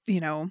just like, you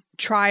know,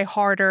 try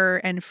harder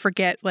and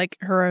forget like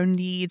her own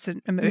needs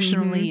and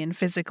emotionally and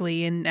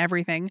physically and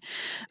everything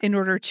in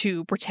order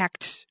to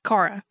protect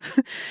Kara.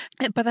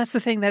 But that's the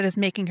thing that is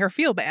making her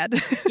feel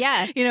bad.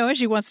 Yeah. You know,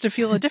 she wants to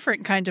feel a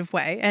different kind of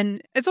way.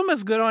 And it's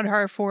almost good on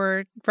her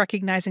for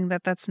recognizing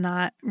that that's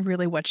not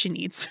really what she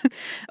needs.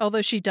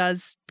 Although she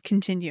does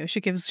continue.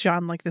 She gives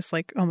Jean like this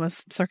like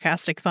almost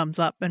sarcastic thumbs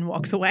up and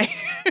walks away.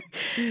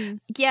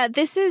 Yeah,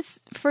 this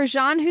is for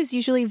Jean, who's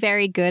usually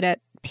very good at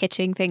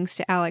pitching things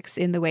to Alex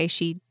in the way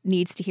she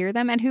needs to hear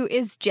them, and who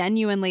is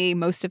genuinely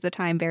most of the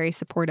time very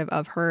supportive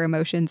of her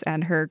emotions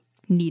and her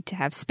need to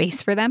have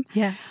space for them.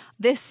 Yeah.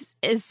 This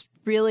is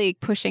really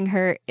pushing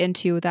her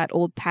into that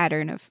old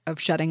pattern of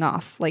shutting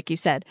off, like you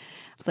said.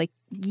 Like,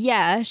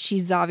 yeah,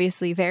 she's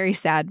obviously very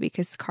sad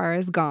because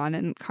Kara's gone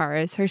and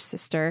Kara is her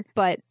sister,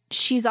 but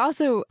she's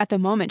also, at the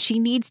moment, she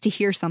needs to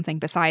hear something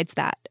besides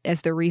that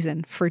as the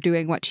reason for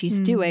doing what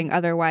she's doing.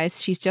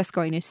 Otherwise, she's just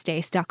going to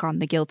stay stuck on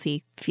the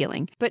guilty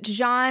feeling. But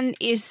Jean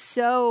is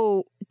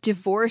so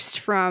divorced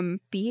from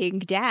being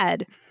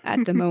dad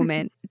at the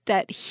moment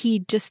that he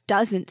just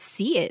doesn't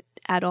see it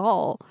at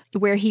all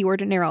where he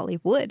ordinarily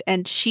would.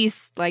 And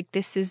she's like,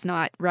 this is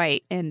not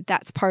right. And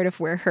that's part of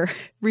where her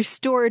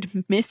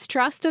restored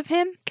mistrust of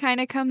him kind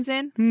of comes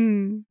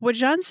in. What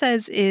Jean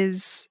says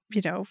is,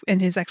 you know, in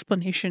his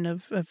explanation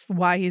of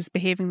why he's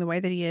behaving the way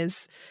that he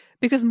is,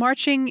 because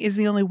marching is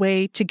the only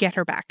way to get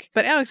her back.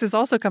 But Alex is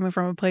also coming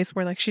from a place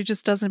where like she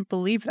just doesn't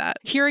believe that.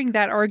 Hearing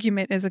that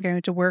argument isn't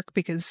going to work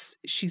because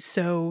she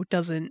so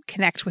doesn't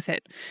connect with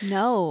it.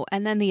 No.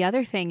 And then the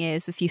other thing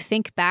is, if you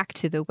think back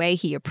to the way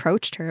he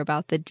approached her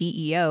about the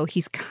DEO,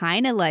 he's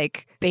kind of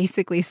like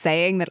basically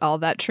saying that all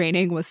that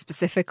training was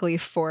specifically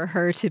for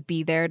her to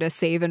be there to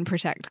save and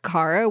protect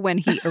Kara when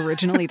he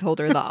originally told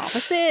her the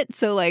opposite.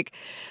 So, like,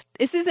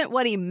 this isn't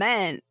what he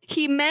meant.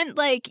 He meant,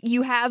 like,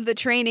 you have the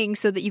training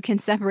so that you can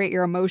separate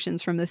your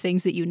emotions from the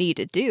things that you need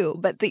to do.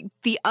 But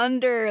the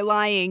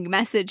underlying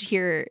message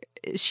here,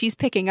 she's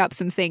picking up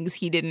some things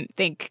he didn't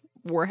think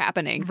were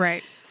happening.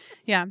 Right.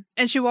 Yeah.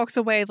 And she walks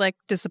away, like,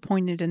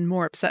 disappointed and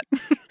more upset.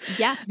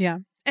 Yeah. Yeah.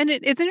 And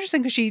it's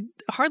interesting because she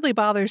hardly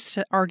bothers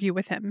to argue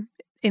with him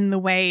in the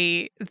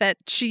way that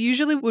she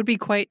usually would be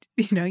quite,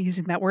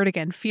 using that word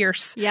again,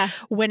 fierce. Yeah.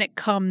 When it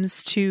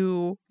comes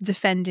to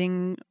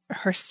defending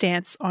her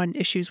stance on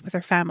issues with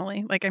her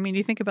family. Like, I mean,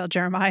 you think about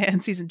Jeremiah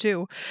in season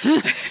 2.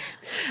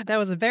 That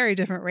was a very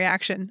different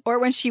reaction. Or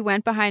when she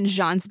went behind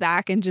Jean's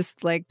back and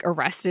just, like,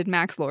 arrested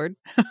Max Lord.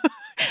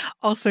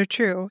 Also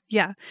true.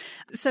 Yeah.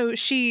 So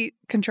she,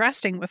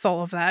 contrasting with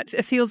all of that,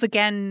 it feels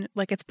again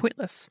like it's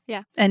pointless.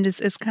 Yeah. And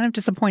is kind of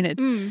disappointed.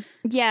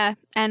 Yeah.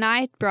 And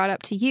I brought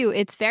up to you,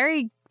 it's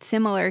very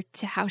similar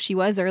to how she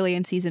was early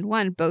in season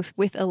 1, both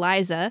with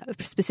Eliza,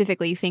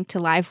 specifically think to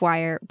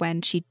Livewire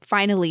when she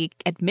finally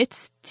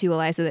admits to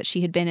Eliza that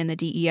she had been in the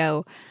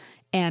DEO.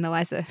 And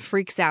Eliza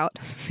freaks out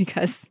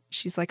because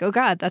she's like, oh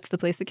God, that's the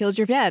place that killed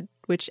your dad,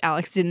 which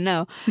Alex didn't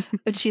know.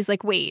 But she's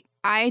like, wait,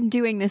 I'm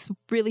doing this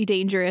really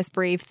dangerous,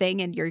 brave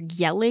thing and you're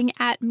yelling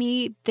at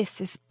me. This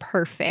is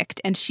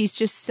perfect. And she's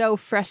just so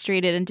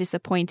frustrated and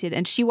disappointed.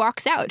 And she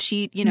walks out.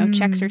 She,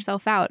 checks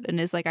herself out and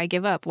is like, I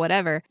give up,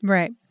 whatever.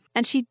 Right.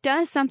 And she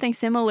does something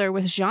similar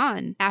with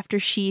Jean after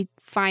she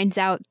finds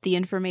out the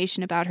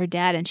information about her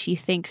dad and she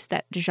thinks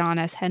that Jean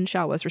S.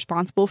 Henshaw was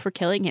responsible for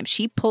killing him.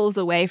 She pulls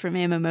away from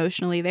him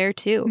emotionally there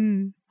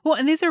too. Well,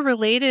 and these are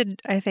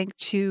related, I think,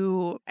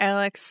 to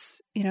Alex,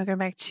 going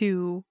back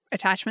to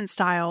attachment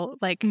style,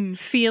 like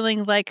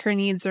feeling like her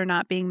needs are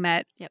not being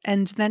met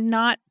and then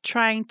not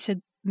trying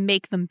to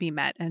make them be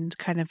met and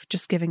kind of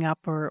just giving up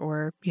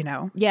or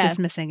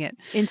dismissing it.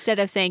 Instead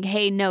of saying,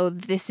 hey, no,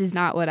 this is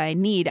not what I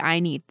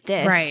need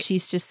this. Right.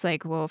 She's just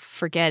like, well,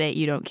 forget it.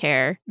 You don't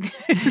care.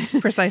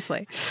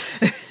 Precisely.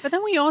 But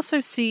then we also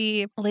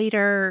see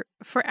later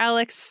for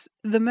Alex,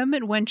 the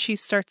moment when she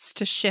starts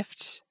to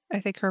shift,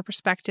 I think, her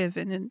perspective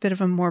in a bit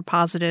of a more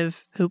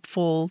positive,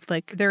 hopeful,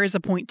 like there is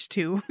a point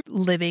to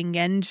living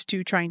and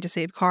to trying to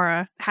save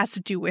Kara, has to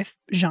do with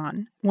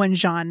Jean. When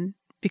Jean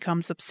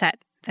becomes upset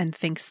and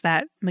thinks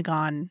that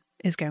M'gann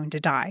is going to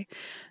die.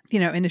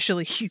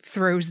 Initially he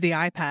throws the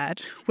iPad,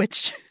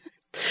 which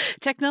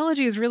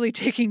technology is really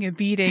taking a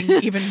beating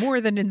even more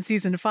than in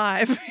season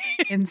 5,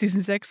 in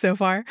season 6 so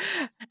far.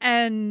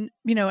 And,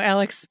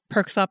 Alex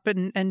perks up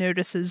and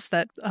notices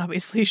that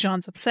obviously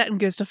Jean's upset and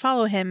goes to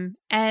follow him.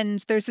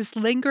 And there's this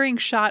lingering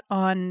shot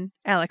on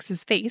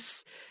Alex's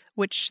face,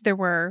 which there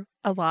were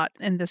a lot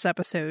in this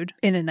episode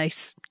in a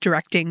nice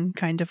directing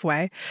kind of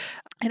way.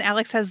 And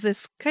Alex has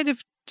this kind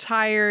of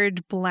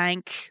tired,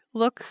 blank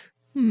look,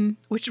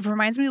 which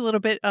reminds me a little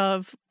bit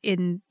of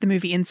in the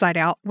movie Inside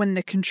Out, when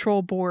the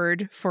control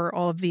board for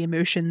all of the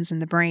emotions in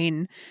the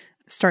brain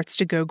starts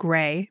to go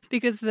gray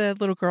because the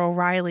little girl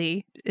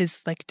Riley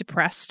is like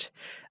depressed.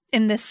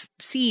 In this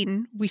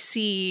scene, we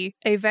see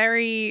a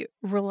very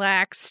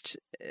relaxed,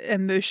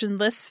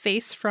 emotionless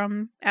face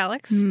from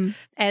Alex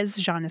as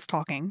Jean is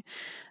talking.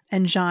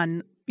 And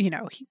Jean,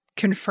 he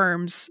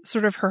confirms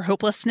sort of her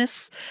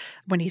hopelessness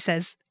when he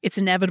says, it's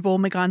inevitable,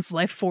 M'gann's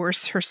life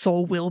force, her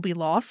soul will be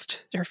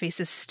lost. Her face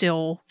is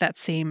still that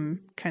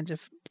same kind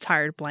of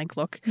tired, blank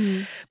look.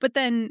 But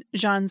then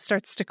Jean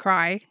starts to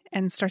cry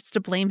and starts to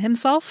blame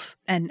himself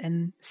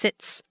and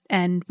sits.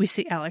 And we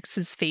see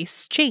Alex's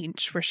face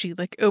change where she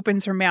like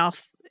opens her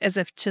mouth as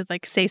if to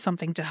like say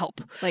something to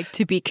help. Like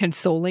to be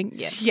consoling.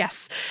 Yeah.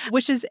 Yes.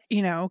 Which is,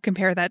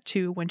 compare that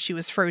to when she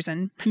was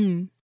frozen.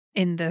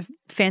 In the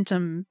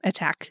phantom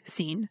attack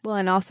scene. Well,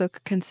 and also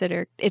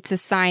consider it's a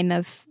sign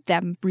of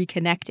them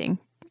reconnecting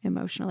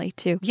emotionally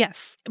too.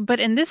 Yes. But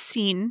in this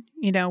scene,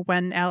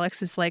 when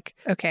Alex is like,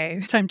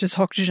 okay, time to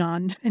talk to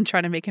Jean and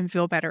try to make him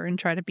feel better and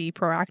try to be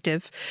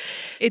proactive,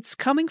 it's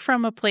coming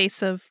from a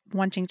place of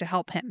wanting to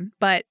help him.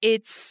 But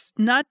it's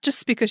not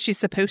just because she's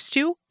supposed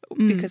to,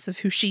 because of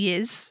who she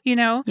is,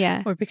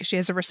 or because she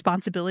has a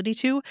responsibility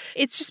to.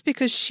 It's just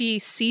because she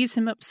sees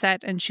him upset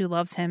and she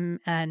loves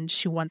him and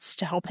she wants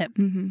to help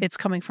him. It's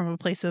coming from a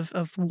place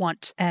of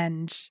want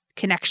and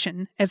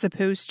connection as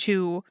opposed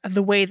to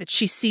the way that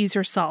she sees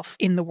herself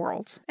in the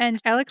world. And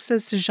Alex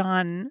says to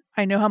Jean,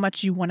 I know how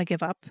much you want to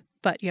give up,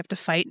 but you have to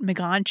fight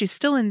M'gann. She's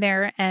still in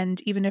there.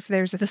 And even if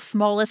there's the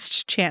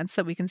smallest chance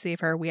that we can save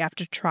her, we have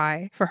to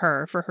try for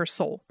her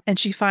soul. And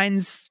she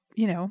finds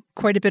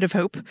quite a bit of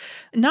hope,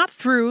 not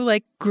through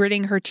like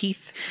gritting her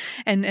teeth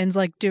and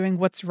like doing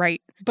what's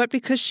right, but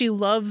because she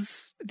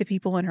loves the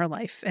people in her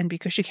life and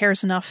because she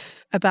cares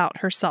enough about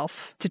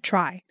herself to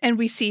try. And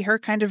we see her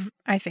kind of,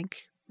 I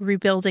think,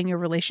 rebuilding a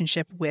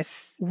relationship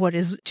with what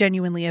is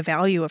genuinely a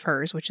value of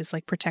hers, which is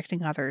like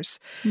protecting others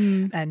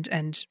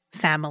and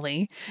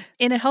family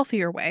in a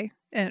healthier way,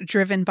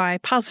 driven by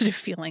positive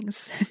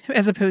feelings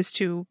as opposed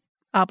to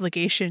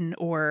obligation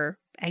or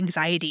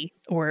anxiety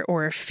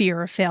or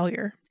fear of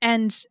failure.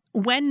 And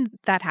when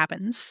that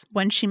happens,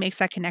 when she makes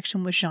that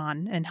connection with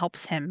Jean and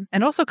helps him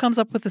and also comes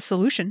up with a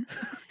solution.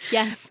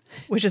 Yes.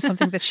 Which is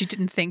something that she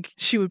didn't think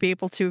she would be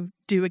able to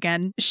do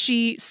again.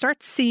 She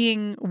starts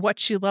seeing what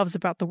she loves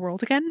about the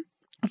world again.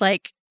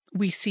 Like,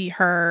 we see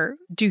her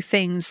do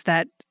things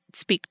that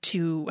speak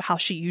to how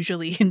she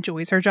usually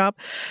enjoys her job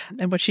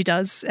and what she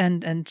does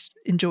and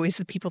enjoys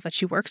the people that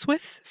she works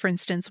with. For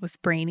instance,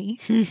 with Brainy.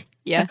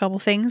 Yeah. A couple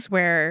things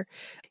where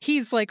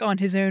he's like on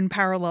his own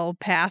parallel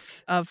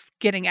path of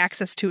getting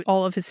access to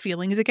all of his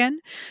feelings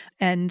again.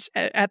 And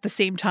at the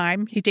same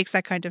time, he takes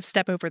that kind of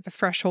step over the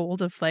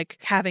threshold of like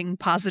having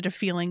positive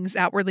feelings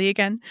outwardly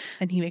again.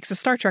 And he makes a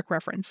Star Trek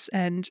reference.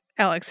 And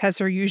Alex has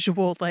her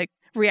usual like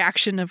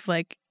reaction of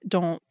like,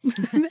 don't,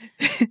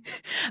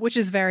 which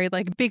is very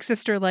like big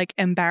sister, like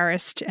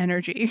embarrassed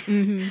energy,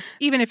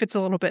 even if it's a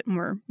little bit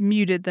more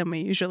muted than we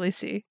usually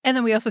see. And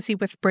then we also see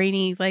with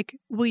Brainy, like,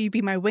 will you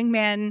be my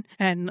wingman?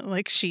 And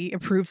like she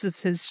approves of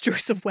his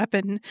choice of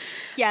weapon.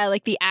 Yeah,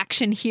 like the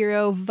action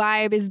hero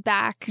vibe is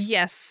back.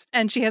 Yes.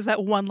 And she has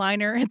that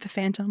one-liner at the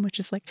Phantom, which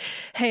is like,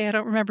 hey, I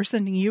don't remember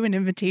sending you an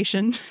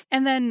invitation.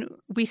 And then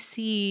we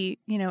see,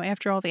 you know,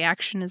 after all the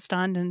action is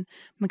done and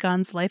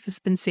M'gann's life has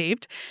been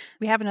saved,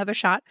 we have another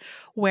shot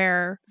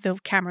where the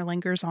camera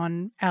lingers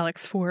on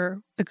Alex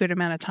for a good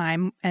amount of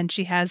time, and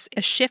she has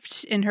a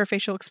shift in her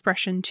facial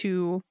expression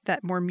to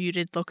that more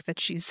muted look that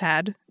she's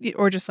had,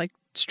 or just like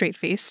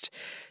straight-faced,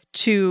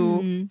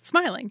 to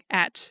smiling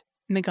at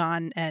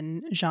M'gann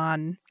and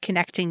Jean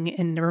connecting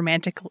in a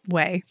romantic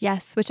way.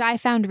 Yes, which I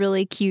found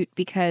really cute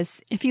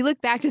because if you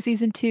look back to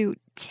season 2,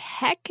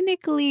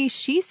 technically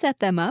she set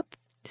them up.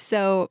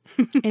 So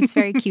it's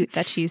very cute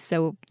that she's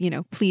so, you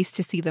know, pleased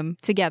to see them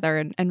together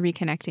and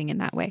reconnecting in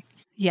that way.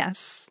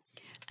 Yes.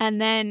 And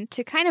then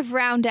to kind of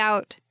round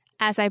out,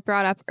 as I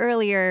brought up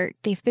earlier,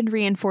 they've been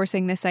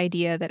reinforcing this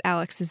idea that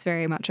Alex is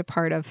very much a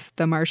part of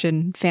the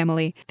Martian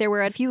family. There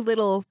were a few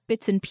little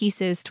bits and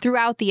pieces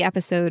throughout the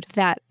episode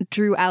that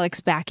drew Alex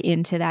back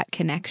into that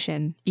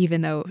connection,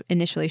 even though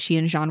initially she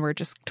and Jean were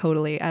just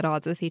totally at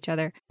odds with each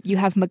other. You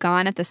have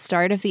M'gann at the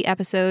start of the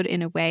episode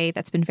in a way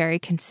that's been very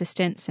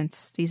consistent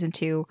since season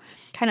 2,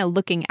 kind of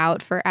looking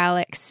out for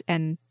Alex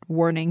and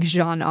warning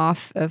Jean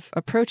off of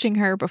approaching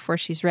her before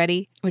she's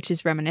ready, which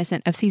is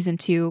reminiscent of season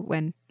 2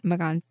 when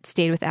M'gann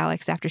stayed with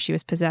Alex after she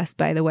was possessed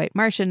by the White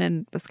Martian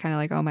and was kind of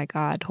like, oh my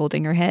God,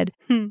 holding her head.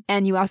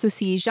 And you also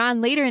see Jean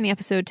later in the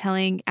episode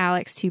telling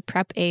Alex to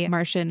prep a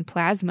Martian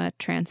plasma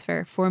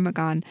transfer for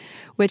M'gann,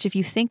 which if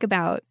you think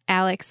about,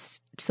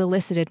 Alex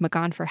solicited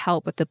M'gann for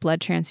help with the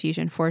blood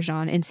transfusion for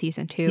Jean in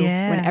season 2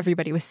 when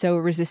everybody was so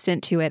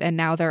resistant to it. And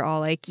now they're all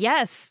like,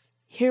 yes,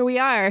 here we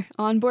are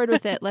on board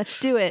with it. Let's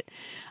do it.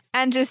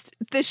 And just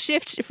the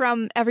shift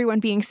from everyone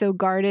being so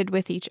guarded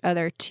with each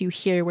other to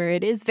here where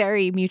it is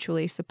very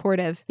mutually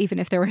supportive, even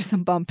if there were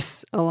some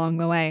bumps along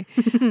the way,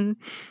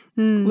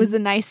 was a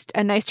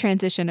nice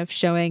transition of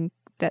showing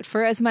that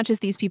for as much as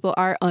these people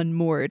are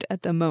unmoored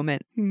at the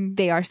moment,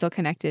 they are still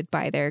connected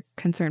by their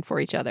concern for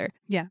each other.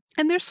 Yeah.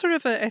 And there's sort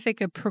of, I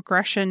think, a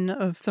progression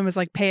of someone's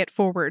like pay it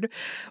forward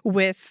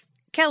with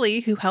Kelly,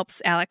 who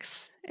helps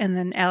Alex, and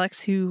then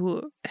Alex,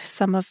 who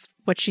some of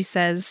what she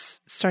says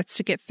starts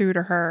to get through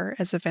to her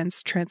as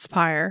events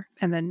transpire,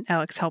 and then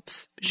Alex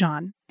helps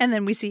Jean. And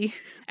then we see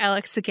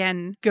Alex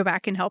again go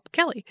back and help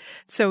Kelly.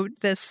 So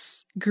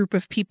this group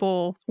of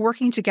people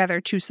working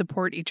together to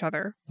support each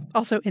other,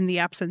 also in the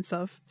absence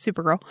of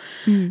Supergirl,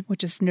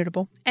 which is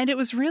notable. And it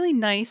was really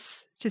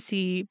nice to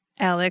see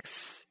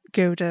Alex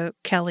go to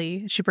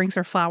Kelly. She brings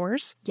her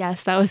flowers.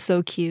 Yes, that was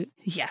so cute.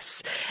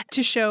 Yes.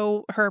 To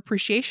show her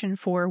appreciation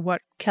for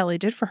what Kelly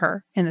did for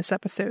her in this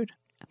episode.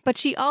 But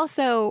she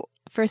also,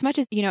 for as much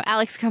as, you know,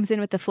 Alex comes in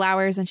with the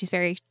flowers and she's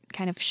very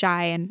kind of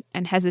shy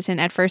and hesitant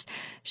at first,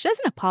 she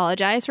doesn't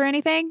apologize for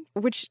anything,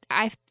 which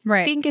I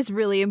think is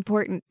really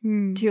important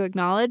to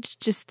acknowledge.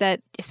 Just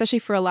that, especially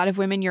for a lot of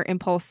women, your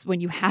impulse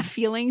when you have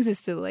feelings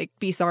is to like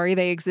be sorry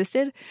they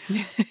existed.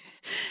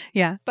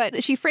 Yeah.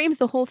 But she frames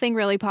the whole thing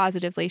really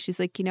positively. She's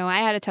like, you know, I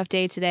had a tough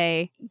day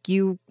today.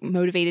 You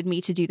motivated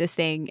me to do this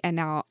thing. And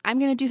now I'm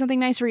going to do something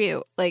nice for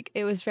you. Like,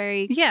 it was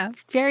very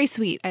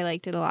sweet. I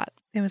liked it a lot.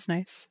 It was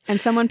nice. And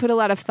someone put a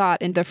lot of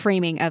thought into the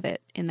framing of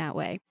it in that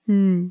way.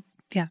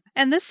 Yeah.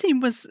 And this scene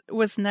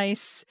was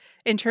nice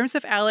in terms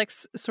of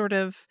Alex sort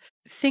of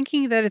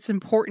thinking that it's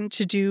important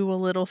to do a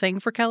little thing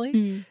for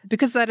Kelly,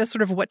 because that is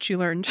sort of what she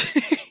learned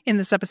in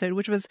this episode,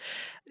 which was,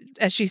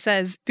 as she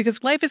says,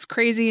 because life is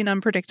crazy and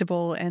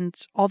unpredictable,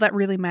 and all that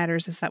really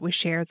matters is that we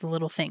share the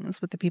little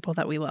things with the people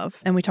that we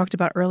love. And we talked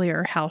about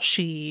earlier how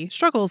she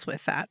struggles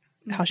with that.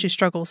 How she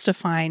struggles to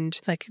find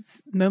like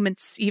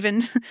moments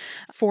even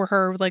for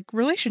her like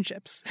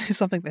relationships is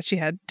something that she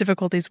had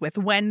difficulties with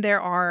when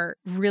there are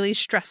really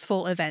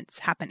stressful events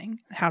happening.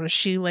 How does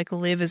she like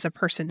live as a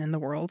person in the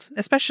world,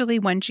 especially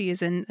when she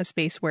is in a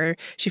space where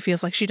she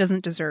feels like she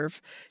doesn't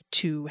deserve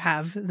to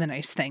have the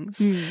nice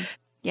things.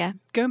 Yeah.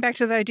 Going back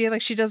to the idea,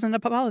 like, she doesn't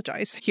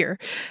apologize here.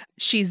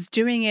 She's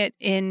doing it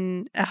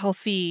in a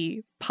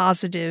healthy,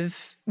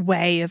 positive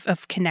way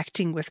of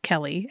connecting with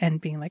Kelly and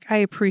being like, I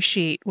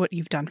appreciate what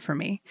you've done for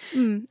me.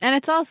 And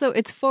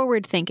it's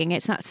forward thinking.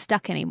 It's not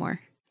stuck anymore.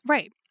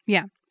 Right.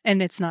 Yeah.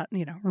 And it's not,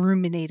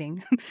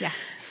 ruminating. Yeah.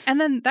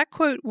 And then that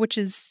quote, which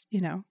is,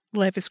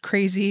 life is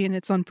crazy and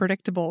it's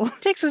unpredictable,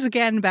 takes us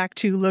again back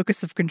to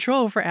locus of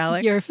control for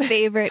Alex. Your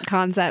favorite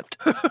concept.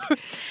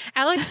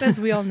 Alex, as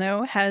we all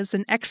know, has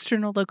an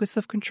external locus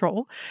of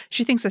control.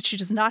 She thinks that she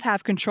does not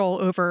have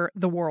control over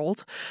the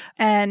world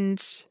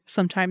and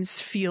sometimes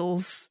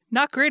feels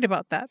not great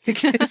about that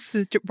because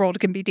the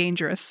world can be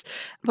dangerous.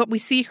 But we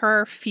see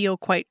her feel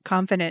quite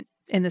confident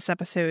in this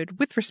episode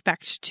with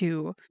respect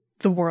to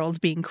the world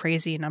being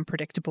crazy and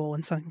unpredictable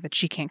and something that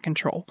she can't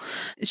control.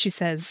 She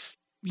says,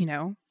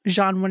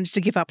 Jean wanted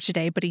to give up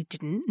today, but he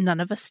didn't.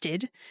 None of us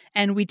did.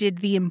 And we did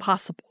the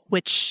impossible,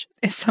 which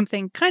is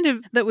something kind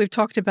of that we've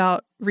talked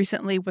about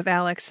recently with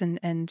Alex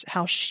and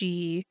how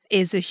she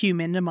is a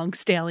human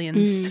amongst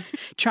aliens,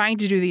 trying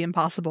to do the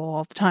impossible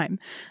all the time,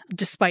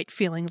 despite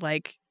feeling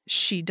like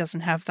she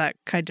doesn't have that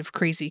kind of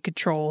crazy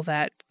control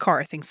that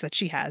Kara thinks that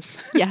she has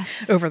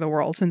over the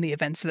world and the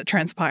events that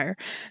transpire.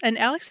 And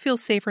Alex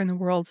feels safer in the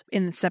world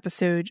in this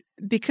episode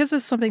because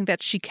of something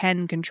that she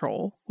can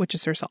control, which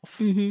is herself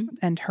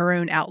and her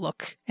own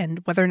outlook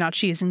and whether or not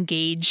she is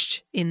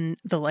engaged in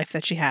the life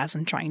that she has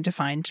and trying to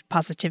find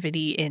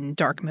positivity in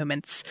dark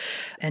moments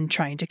and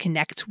trying to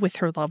connect with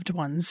her loved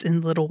ones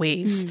in little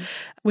ways,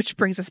 which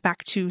brings us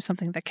back to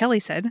something that Kelly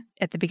said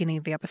at the beginning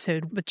of the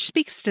episode, which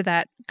speaks to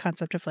that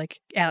concept of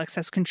like Alex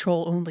has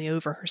control only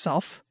over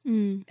herself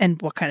and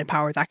what kind of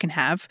power that can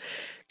have.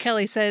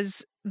 Kelly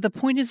says, the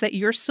point is that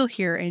you're still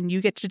here and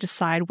you get to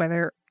decide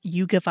whether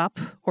you give up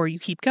or you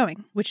keep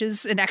going, which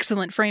is an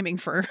excellent framing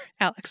for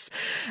Alex.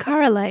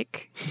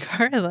 Kara-like.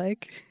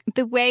 Kara-like.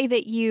 The way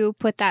that you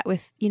put that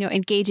with,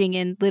 engaging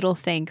in little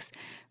things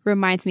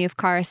reminds me of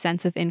Kara's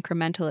sense of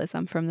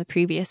incrementalism from the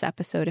previous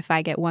episode. If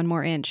I get one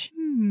more inch,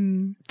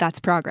 that's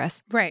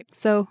progress. Right.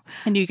 So,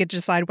 and you get to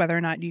decide whether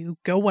or not you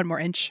go one more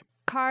inch.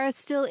 Kara's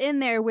still in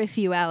there with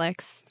you,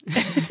 Alex.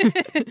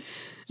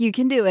 You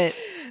can do it.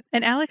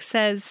 And Alex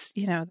says,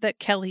 that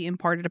Kelly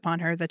imparted upon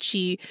her that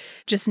she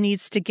just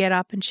needs to get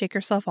up and shake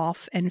herself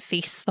off and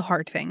face the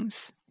hard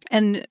things.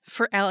 And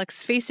for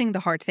Alex, facing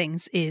the hard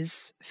things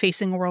is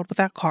facing a world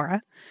without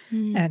Kara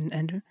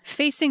and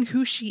facing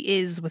who she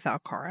is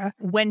without Kara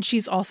when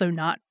she's also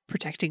not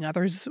protecting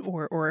others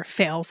or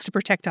fails to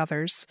protect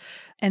others,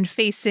 and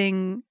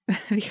facing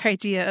the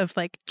idea of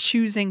like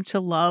choosing to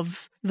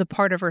love the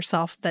part of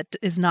herself that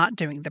is not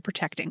doing the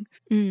protecting,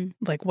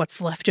 like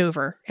what's left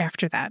over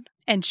after that.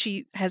 And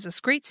she has this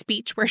great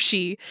speech where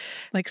she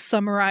like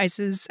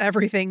summarizes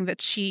everything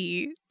that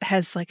she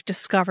has like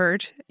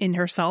discovered in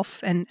herself.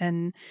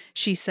 And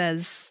she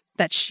says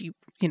that she,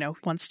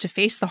 wants to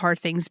face the hard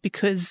things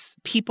because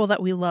people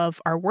that we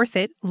love are worth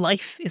it.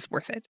 Life is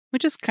worth it,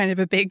 which is kind of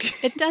a big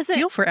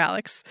deal for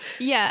Alex.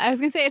 Yeah, I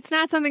was going to say, it's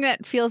not something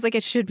that feels like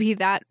it should be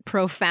that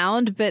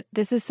profound, but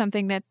this is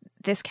something that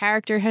this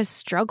character has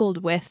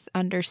struggled with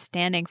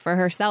understanding for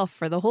herself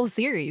for the whole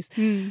series.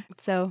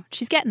 So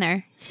she's getting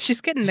there. She's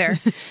getting there.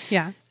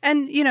 Yeah.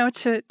 And,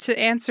 to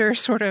answer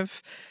sort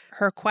of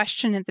her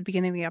question at the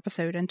beginning of the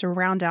episode and to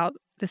round out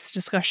this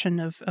discussion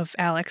of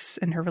Alex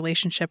and her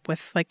relationship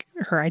with like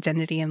her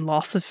identity and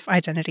loss of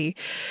identity,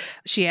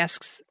 she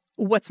asks,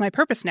 what's my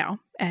purpose now?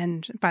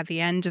 And by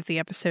the end of the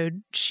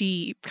episode,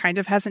 she kind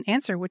of has an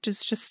answer, which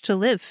is just to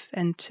live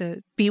and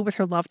to be with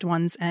her loved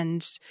ones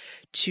and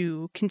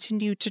to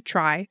continue to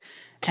try.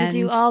 To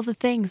do all the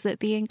things that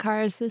being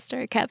Kara's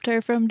sister kept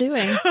her from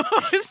doing.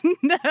 Oh,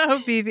 no,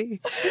 Bibi.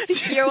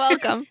 You're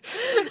welcome.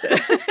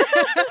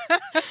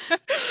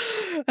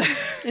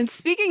 And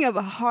speaking of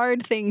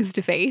hard things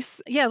to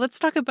face. Yeah, let's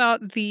talk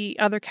about the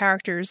other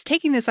characters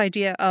taking this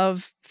idea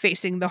of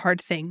facing the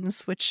hard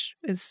things, which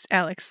is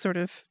Alex sort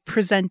of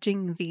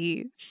presenting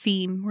the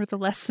theme or the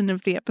lesson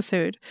of the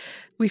episode.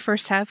 We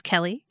first have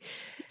Kelly.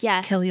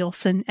 Yeah. Kelly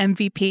Olsen,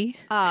 MVP.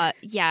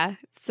 Yeah.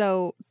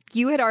 So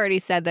you had already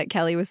said that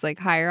Kelly was like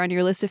higher on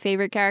your list of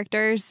favorite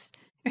characters.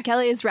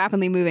 Kelly is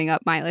rapidly moving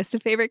up my list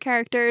of favorite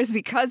characters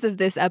because of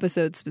this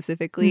episode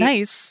specifically.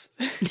 Nice.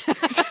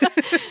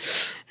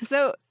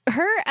 So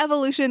her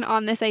evolution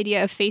on this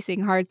idea of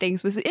facing hard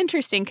things was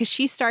interesting because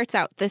she starts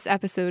out this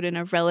episode in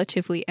a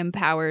relatively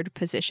empowered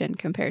position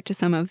compared to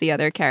some of the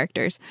other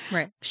characters.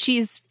 Right.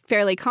 She's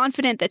fairly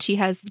confident that she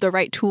has the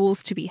right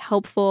tools to be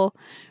helpful,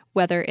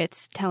 whether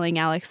it's telling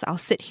Alex, I'll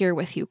sit here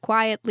with you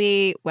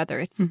quietly, whether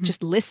it's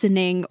just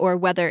listening, or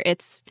whether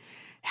it's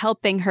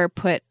helping her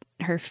put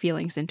her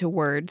feelings into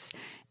words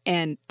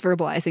and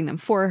verbalizing them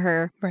for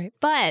her. Right.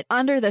 But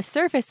under the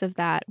surface of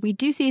that, we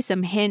do see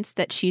some hints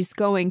that she's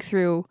going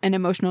through an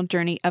emotional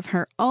journey of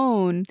her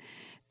own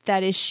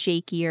that is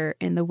shakier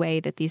in the way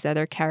that these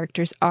other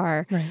characters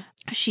are. Right.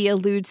 She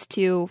alludes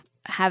to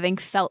having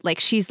felt like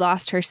she's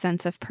lost her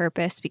sense of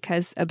purpose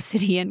because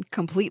Obsidian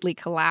completely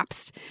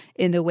collapsed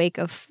in the wake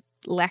of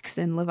Lex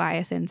and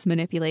Leviathan's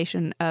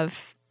manipulation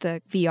of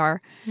the VR.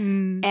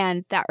 Mm.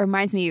 And that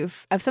reminds me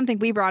of something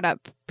we brought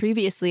up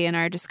previously in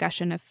our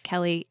discussion of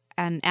Kelly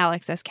and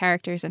Alex as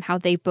characters and how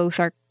they both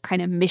are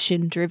kind of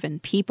mission-driven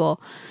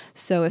people.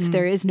 So if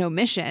there is no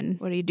mission,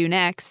 what do you do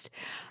next?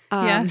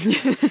 Yeah.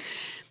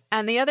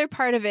 And the other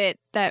part of it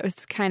that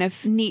was kind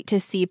of neat to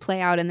see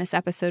play out in this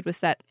episode was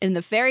that in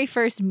the very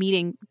first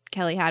meeting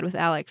Kelly had with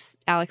Alex,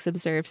 Alex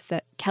observes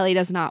that Kelly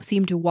does not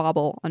seem to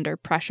wobble under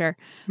pressure,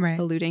 Right.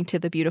 alluding to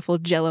the beautiful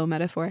Jell-O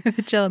metaphor.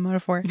 The Jell-O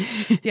metaphor.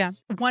 Yeah.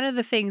 One of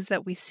the things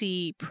that we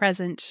see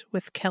present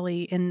with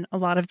Kelly in a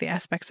lot of the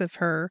aspects of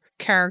her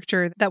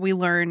character that we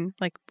learn,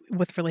 like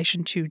with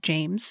relation to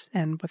James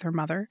and with her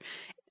mother,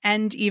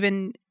 and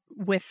even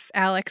with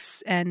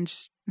Alex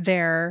and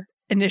their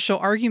initial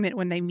argument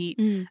when they meet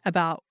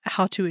about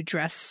how to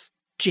address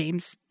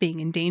James being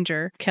in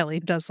danger. Kelly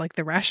does like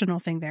the rational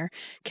thing there.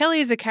 Kelly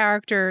as a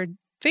character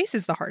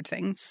faces the hard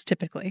things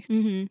typically.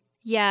 Mm-hmm.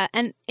 Yeah,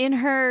 and in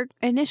her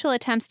initial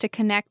attempts to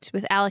connect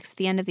with Alex at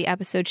the end of the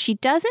episode, she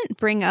doesn't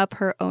bring up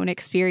her own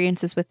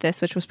experiences with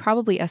this, which was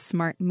probably a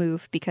smart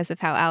move because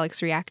of how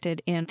Alex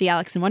reacted in the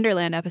Alice in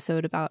Wonderland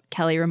episode about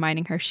Kelly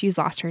reminding her she's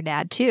lost her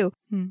dad too.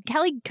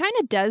 Kelly kind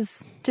of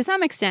does, to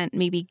some extent,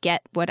 maybe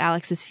get what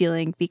Alex is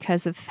feeling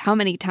because of how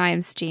many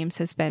times James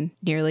has been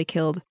nearly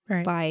killed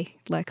by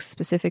Lex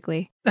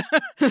specifically.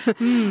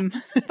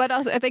 But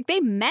also, I think they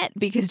met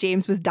because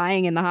James was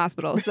dying in the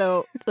hospital.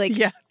 So, like,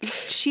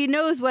 she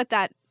knows what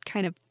that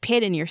kind of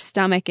pit in your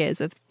stomach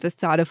is of the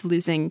thought of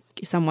losing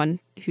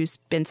someone who's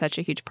been such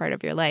a huge part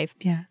of your life.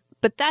 Yeah.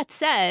 But that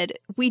said,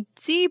 we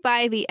see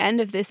by the end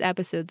of this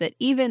episode that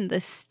even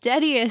the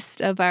steadiest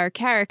of our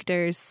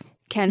characters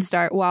can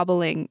start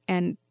wobbling,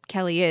 and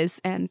Kelly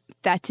is, and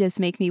that does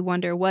make me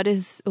wonder what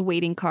is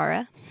awaiting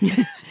Kara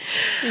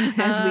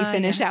as we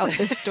finish out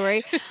this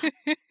story.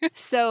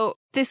 So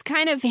this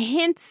kind of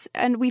hints,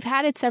 and we've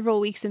had it several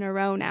weeks in a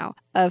row now,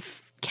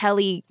 of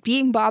Kelly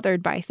being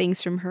bothered by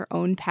things from her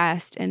own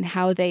past and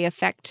how they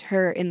affect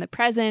her in the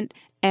present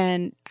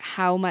and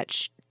how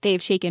much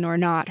they've shaken or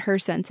not her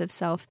sense of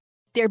self.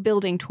 They're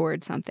building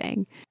towards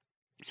something.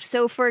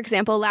 So, for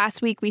example,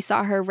 last week we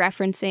saw her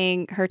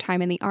referencing her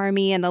time in the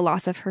army and the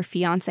loss of her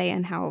fiance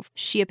and how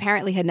she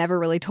apparently had never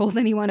really told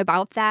anyone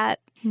about that.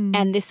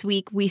 And this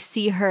week we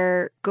see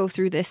her go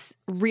through this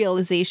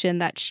realization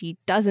that she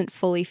doesn't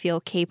fully feel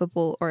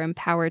capable or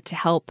empowered to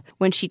help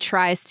when she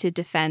tries to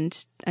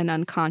defend an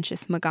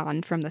unconscious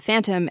Magan from the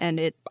Phantom and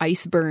it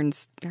ice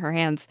burns her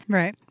hands.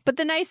 Right. But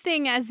the nice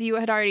thing, as you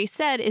had already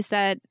said, is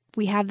that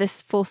we have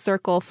this full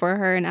circle for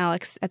her and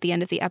Alex at the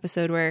end of the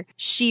episode where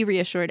she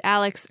reassured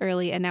Alex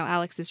early and now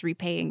Alex is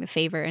repaying the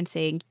favor and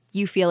saying,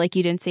 you feel like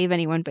you didn't save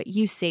anyone, but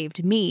you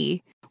saved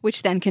me,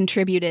 which then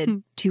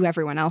contributed to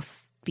everyone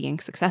else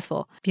being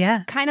successful.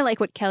 Yeah. Kind of like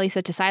what Kelly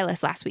said to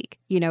Silas last week.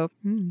 You know,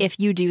 if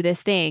you do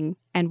this thing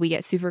and we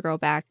get Supergirl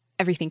back,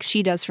 everything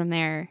she does from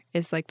there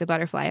is like the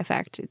butterfly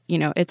effect. You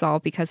know, it's all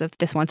because of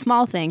this one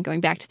small thing,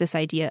 going back to this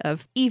idea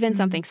of even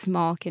something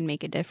small can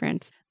make a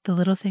difference. The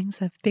little things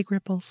have big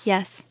ripples.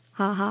 Yes.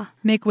 Haha.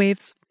 Make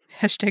waves.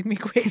 Hashtag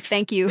make waves.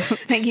 Thank you.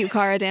 Thank you,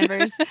 Kara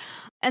Danvers.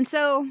 And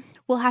so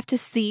we'll have to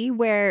see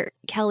where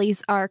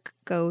Kelly's arc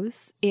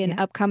goes in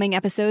upcoming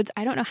episodes.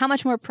 I don't know how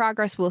much more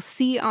progress we'll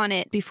see on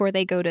it before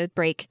they go to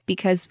break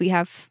because we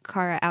have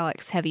Kara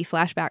Alex heavy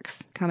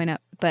flashbacks coming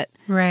up, but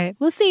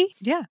we'll see.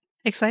 Yeah.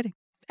 Exciting.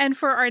 And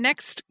for our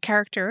next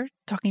character,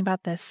 talking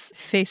about this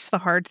face the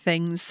hard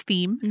things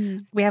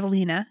theme, we have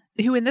Lena,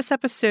 who in this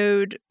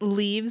episode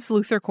leaves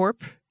Luthor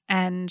Corp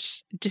and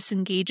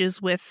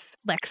disengages with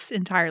Lex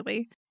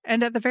entirely.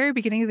 And at the very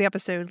beginning of the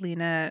episode,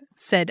 Lena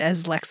said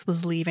as Lex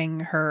was leaving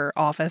her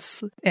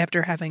office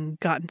after having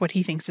gotten what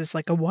he thinks is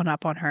like a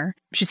one-up on her,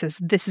 she says,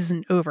 "This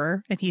isn't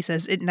over." And he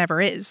says, "It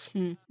never is."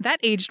 That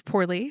aged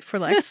poorly for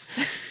Lex.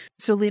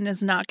 So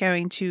Lena's not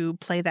going to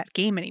play that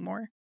game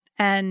anymore.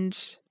 And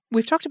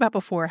we've talked about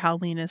before how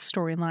Lena's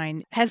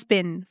storyline has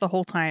been the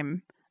whole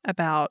time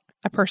about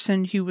a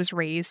person who was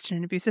raised in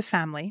an abusive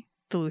family,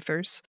 the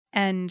Luthors,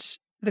 and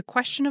the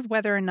question of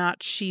whether or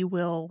not she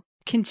will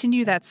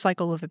continue that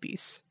cycle of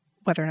abuse,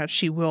 whether or not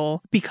she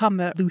will become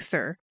a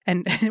Luthor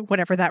and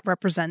whatever that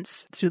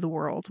represents to the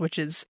world, which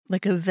is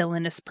like a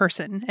villainous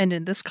person. And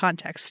in this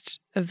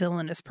context, a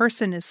villainous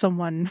person is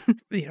someone,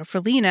 you know, for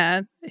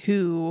Lena,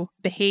 who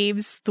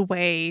behaves the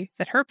way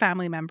that her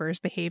family members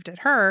behaved at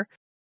her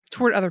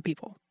toward other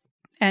people.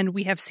 And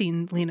we have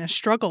seen Lena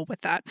struggle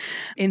with that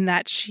in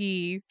that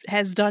she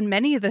has done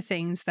many of the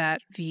things that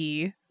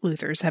the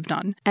Luthors have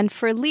done. And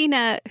for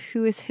Lena,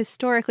 who has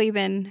historically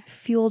been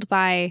fueled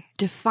by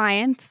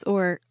defiance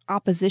or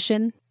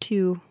opposition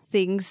to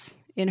things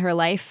in her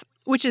life,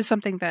 which is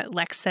something that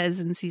Lex says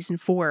in season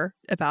 4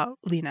 about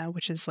Lena,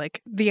 which is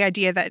like the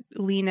idea that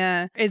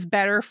Lena is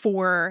better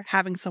for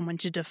having someone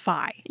to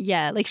defy.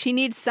 Yeah, like she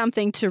needs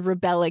something to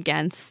rebel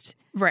against.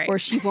 Right. Or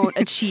she won't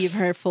achieve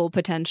her full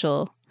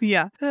potential.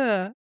 Yeah.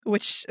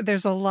 which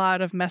there's a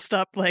lot of messed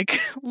up like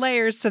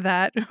layers to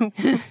that,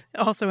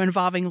 also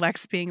involving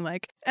Lex being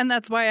like, and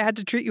that's why I had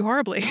to treat you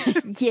horribly.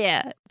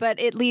 Yeah, but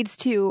it leads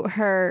to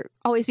her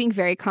always being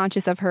very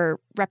conscious of her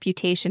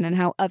reputation and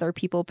how other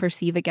people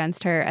perceive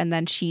against her. And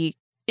then she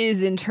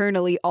is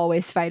internally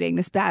always fighting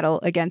this battle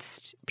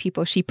against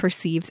people she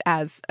perceives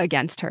as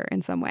against her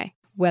in some way,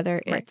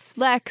 whether it's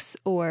Lex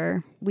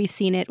or we've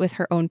seen it with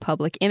her own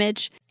public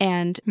image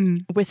and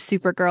with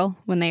Supergirl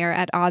when they are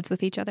at odds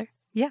with each other.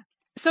 Yeah.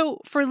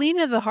 So for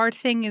Lena, the hard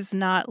thing is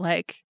not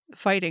like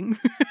fighting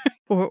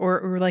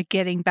or like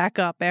getting back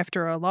up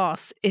after a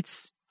loss.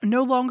 It's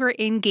no longer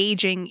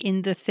engaging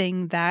in the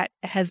thing that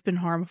has been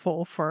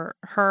harmful for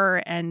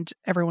her and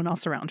everyone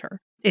else around her.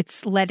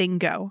 It's letting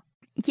go.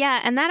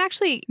 Yeah, and that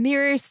actually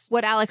mirrors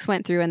what Alex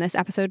went through in this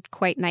episode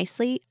quite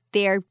nicely.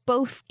 They're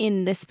both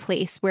in this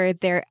place where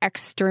their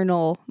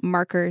external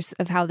markers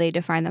of how they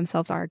define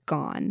themselves are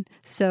gone.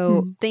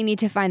 So they need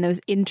to find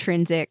those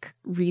intrinsic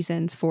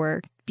reasons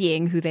for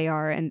being who they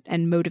are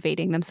and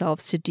motivating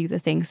themselves to do the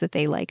things that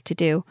they like to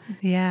do.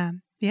 Yeah.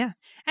 Yeah.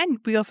 And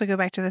we also go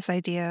back to this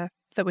idea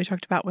that we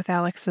talked about with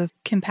Alex of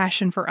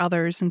compassion for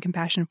others and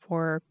compassion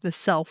for the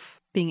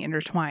self being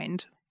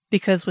intertwined.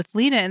 Because with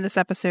Lena in this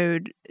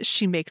episode,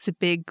 she makes a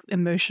big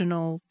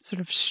emotional sort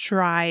of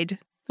stride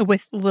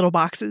with little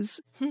boxes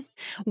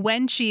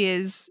when she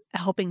is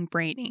helping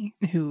Brainy,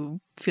 who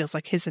feels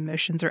like his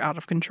emotions are out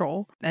of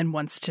control and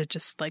wants to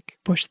just like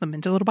push them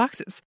into little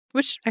boxes,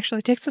 which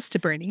actually takes us to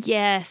Brainy.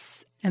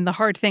 Yes. And the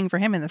hard thing for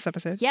him in this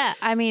episode. Yeah,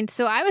 I mean,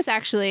 so I was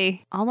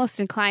actually almost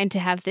inclined to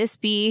have this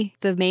be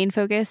the main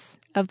focus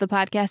of the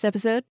podcast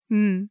episode.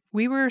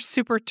 We were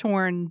super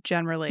torn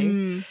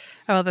generally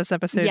about this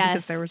episode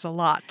because there was a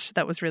lot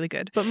that was really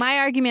good. But my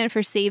argument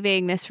for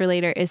saving this for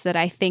later is that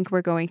I think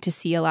we're going to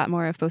see a lot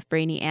more of both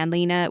Brainy and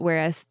Lena,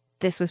 whereas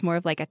this was more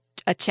of like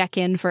a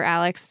check-in for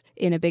Alex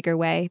in a bigger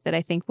way that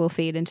I think will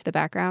fade into the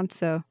background.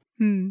 So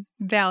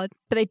valid.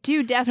 But I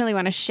do definitely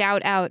want to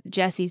shout out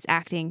Jesse's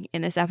acting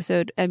in this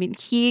episode. I mean,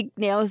 he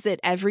nails it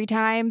every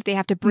time. They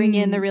have to bring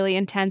in the really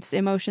intense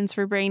emotions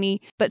for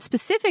Brainy. But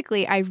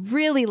specifically, I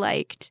really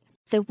liked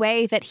the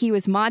way that he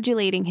was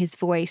modulating his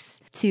voice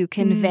to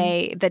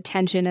convey the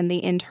tension and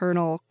the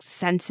internal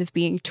sense of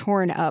being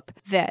torn up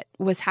that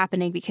was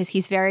happening, because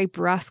he's very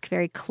brusque,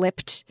 very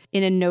clipped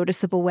in a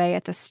noticeable way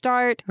at the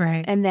start.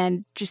 Right. And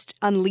then just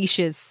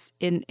unleashes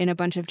in a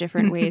bunch of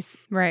different ways.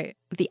 Right.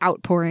 The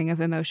outpouring of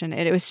emotion.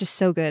 And it was just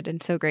so good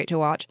and so great to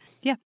watch.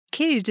 Yeah.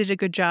 Katie did a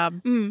good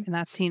job in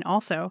that scene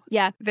also.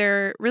 Yeah.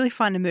 They're really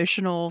fun,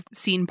 emotional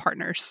scene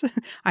partners,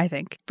 I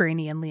think,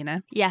 Brainy and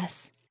Lena.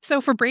 Yes. So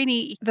for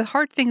Brainy, the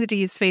hard thing that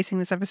he is facing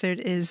this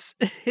episode is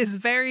his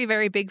very,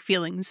 very big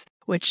feelings,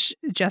 which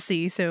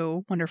Jesse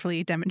so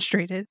wonderfully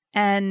demonstrated.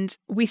 And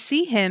we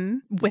see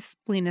him, with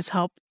Lena's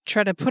help,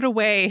 try to put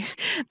away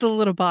the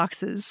little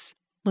boxes.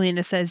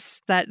 Lena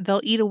says that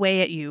they'll eat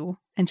away at you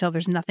until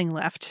there's nothing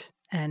left.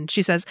 And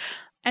she says,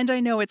 and I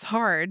know it's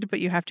hard, but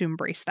you have to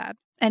embrace that.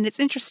 And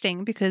it's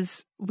interesting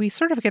because we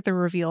sort of get the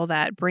reveal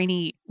that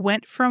Brainy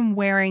went from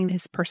wearing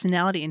his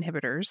personality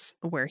inhibitors,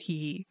 where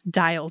he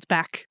dialed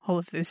back all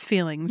of those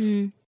feelings,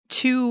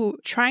 to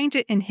trying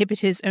to inhibit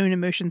his own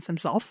emotions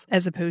himself,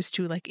 as opposed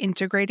to like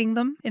integrating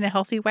them in a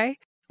healthy way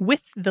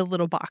with the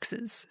little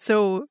boxes.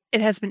 So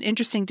it has been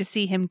interesting to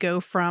see him go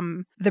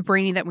from the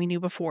Brainy that we knew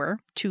before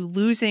to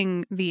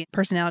losing the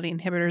personality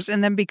inhibitors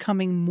and then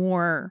becoming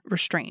more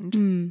restrained.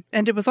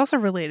 And it was also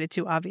related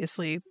to,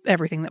 obviously,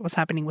 everything that was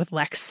happening with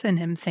Lex and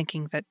him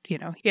thinking that, you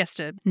know, he has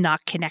to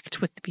not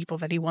connect with the people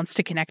that he wants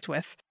to connect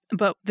with.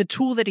 But the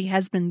tool that he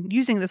has been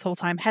using this whole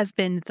time has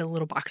been the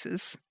little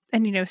boxes.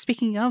 And, you know,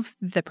 speaking of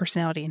the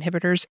personality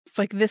inhibitors,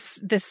 like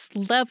this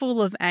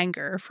level of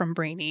anger from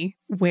Brainy,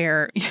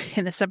 where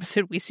in this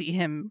episode we see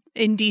him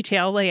in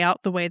detail lay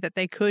out the way that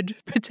they could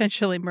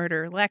potentially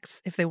murder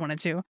Lex if they wanted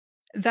to.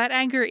 That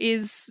anger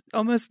is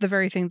almost the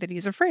very thing that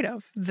he's afraid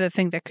of, the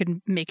thing that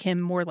could make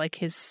him more like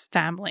his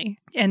family.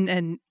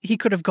 And he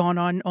could have gone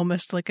on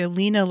almost like a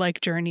Lena-like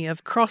journey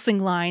of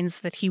crossing lines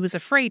that he was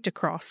afraid to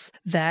cross,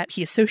 that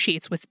he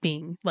associates with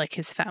being like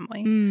his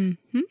family.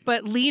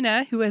 But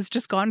Lena, who has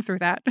just gone through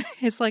that,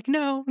 is like,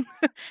 no,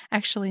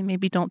 actually,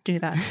 maybe don't do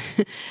that.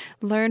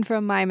 Learn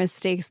from my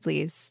mistakes,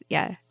 please.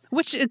 Yeah.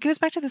 Which it goes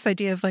back to this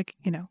idea of like,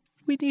 you know,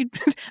 we need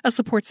a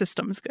support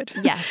system is good.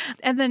 Yes.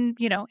 And then,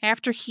 you know,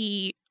 after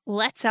he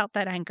lets out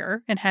that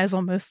anger and has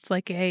almost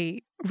like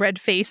a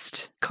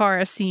red-faced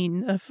Kara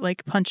scene of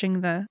like punching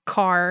the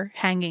car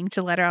hanging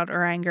to let out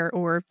her anger,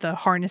 or the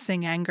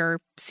harnessing anger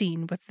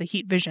scene with the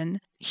heat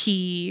vision,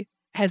 he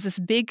has this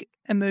big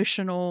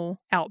emotional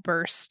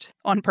outburst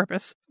on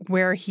purpose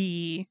where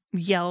he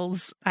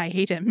yells, I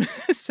hate him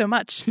so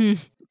much.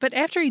 But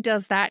after he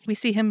does that, we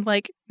see him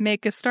like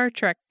make a Star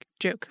Trek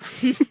joke.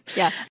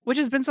 Yeah. Which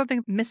has been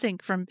something missing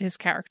from his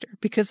character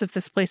because of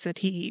this place that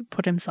he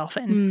put himself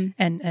in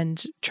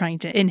and trying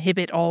to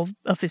inhibit all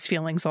of his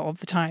feelings all of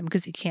the time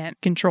because he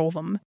can't control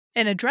them.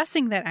 And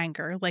addressing that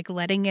anger, like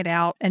letting it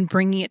out and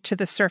bringing it to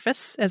the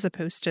surface as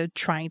opposed to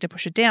trying to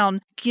push it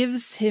down,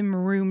 gives him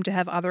room to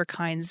have other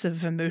kinds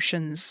of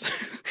emotions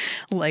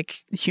like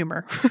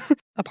humor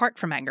apart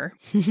from anger.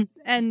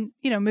 And,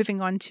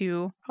 moving on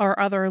to our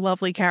other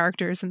lovely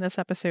characters in this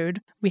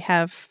episode, we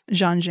have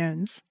J'onn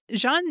J'onzz.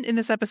 J'onn in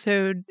this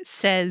episode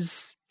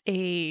says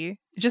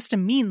just a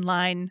mean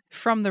line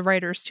from the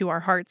writers to our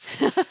hearts,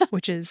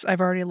 which is,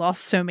 I've already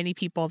lost so many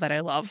people that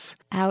I love.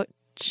 Ouch.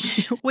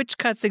 Which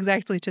cuts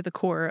exactly to the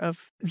core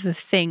of the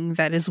thing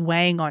that is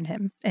weighing on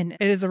him. And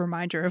it is a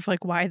reminder of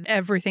why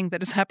everything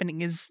that is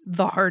happening is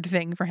the hard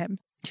thing for him,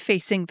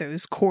 facing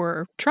those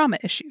core trauma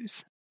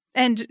issues.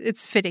 And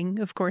it's fitting,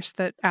 of course,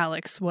 that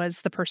Alex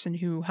was the person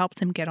who helped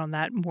him get on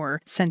that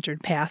more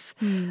centered path.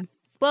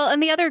 Well,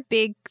 and the other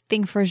big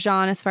thing for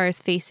J'onn as far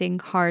as facing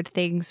hard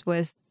things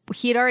was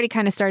he had already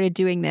kind of started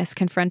doing this,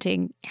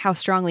 confronting how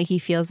strongly he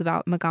feels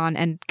about M'gann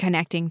and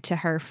connecting to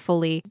her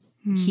fully.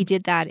 He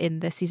did that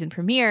in the season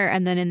premiere.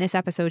 And then in this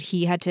episode,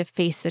 he had to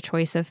face the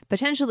choice of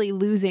potentially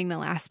losing the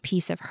last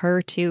piece of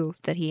her, too,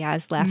 that he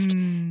has left.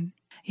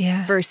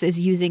 Yeah.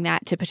 Versus using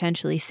that to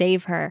potentially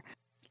save her.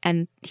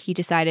 And he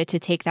decided to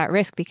take that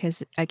risk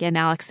because, again,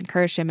 Alex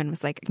encouraged him and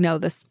was like, no,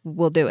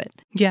 we'll do it.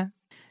 Yeah.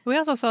 We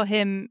also saw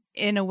him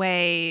in a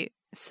way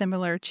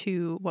similar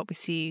to what we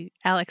see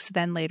Alex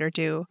then later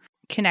do.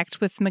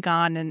 Connect with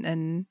M'gann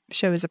and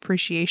show his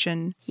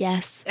appreciation.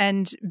 Yes.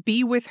 And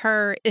be with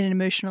her in an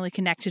emotionally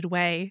connected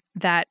way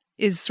that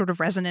is sort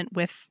of resonant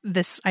with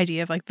this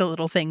idea of the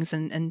little things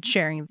and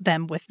sharing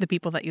them with the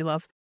people that you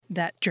love.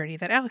 That journey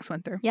that Alex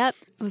went through. Yep.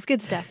 It was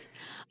good stuff.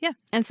 Yeah.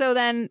 And so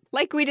then,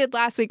 like we did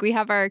last week, we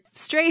have our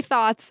stray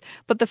thoughts,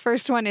 but the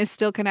first one is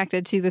still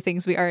connected to the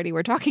things we already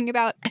were talking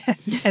about.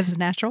 As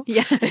natural.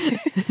 Yeah.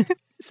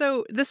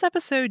 So this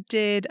episode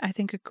did, I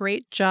think, a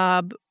great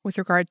job with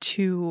regard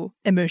to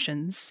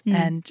emotions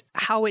and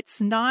how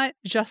it's not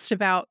just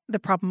about the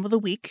problem of the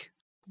week,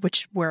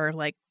 which were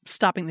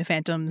stopping the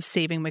Phantoms,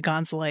 saving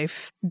M'gann's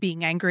life,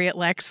 being angry at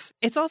Lex.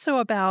 It's also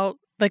about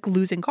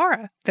losing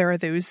Kara. There are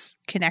those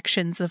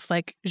connections of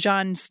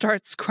J'onn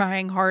starts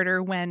crying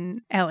harder when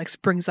Alex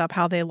brings up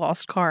how they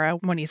lost Kara,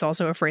 when he's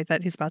also afraid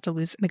that he's about to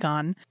lose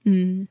M'gann.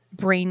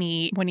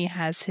 Brainy, when he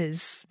has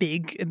his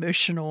big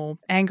emotional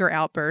anger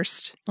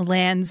outburst,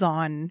 lands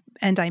on,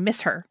 and I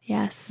miss her.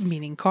 Yes.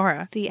 Meaning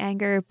Kara. The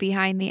anger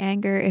behind the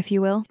anger, if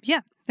you will.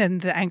 Yeah.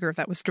 And the anger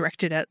that was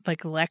directed at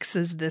Lex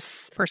as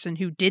this person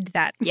who did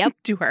that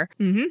to her.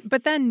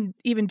 But then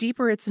even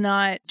deeper, it's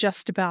not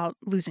just about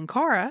losing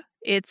Kara.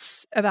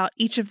 It's about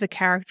each of the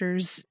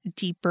characters'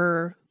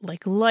 deeper,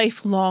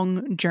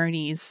 lifelong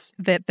journeys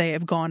that they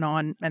have gone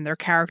on and their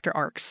character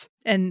arcs.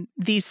 And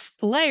these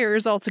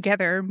layers all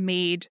together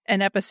made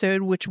an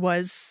episode which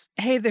was,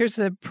 hey, there's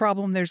a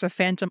problem, there's a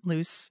phantom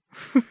loose.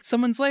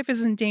 Someone's life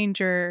is in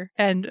danger.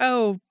 And,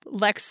 oh,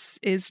 Lex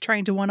is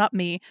trying to one-up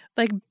me.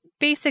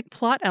 Basic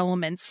plot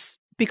elements,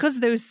 because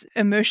those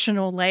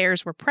emotional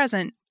layers were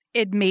present,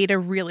 it made a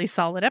really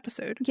solid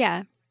episode.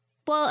 Yeah.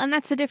 Well, and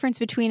that's the difference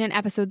between an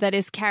episode that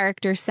is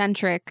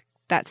character-centric,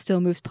 that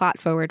still moves plot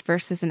forward,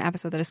 versus an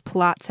episode that is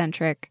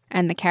plot-centric,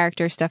 and the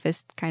character stuff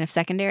is kind of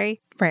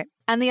secondary. Right.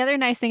 And the other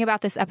nice thing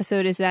about this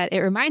episode is that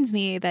it reminds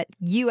me that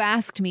you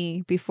asked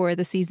me before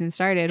the season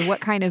started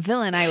what kind of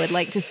villain I would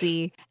like to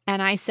see. And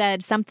I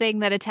said something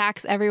that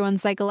attacks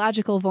everyone's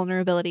psychological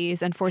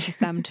vulnerabilities and forces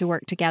them to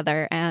work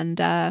together. And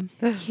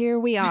here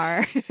we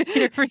are.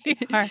 Here we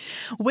are.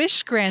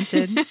 Wish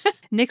granted.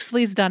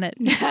 Nixley's done it.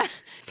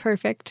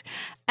 Perfect.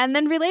 And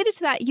then related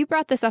to that, you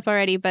brought this up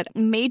already, but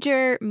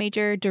major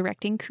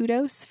directing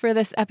kudos for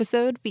this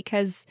episode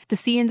because the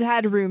scenes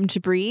had room to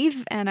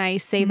breathe. And I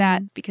say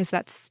that because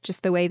that's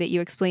just the way that you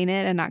explain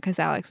it and not because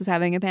Alex was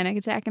having a panic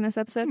attack in this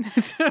episode.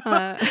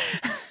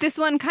 This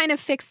one kind of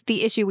fixed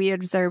the issue we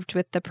observed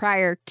with the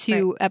prior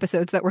two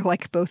episodes that were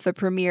both the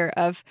premiere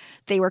of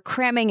they were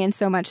cramming in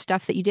so much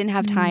stuff that you didn't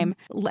have time,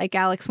 like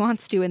Alex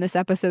wants to in this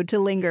episode, to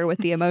linger with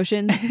the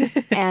emotions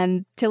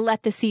and to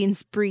let the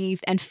scenes breathe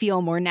and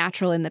feel more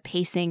natural in the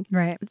pacing.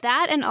 Right.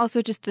 That and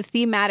also just the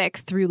thematic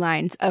through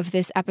lines of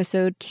this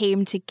episode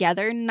came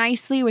together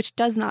nicely, which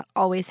does not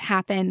always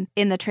happen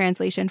in the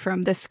translation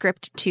from the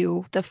script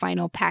to the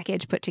final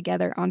package put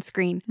together on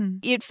screen.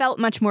 It felt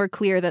much more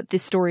clear that the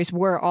stories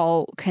were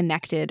all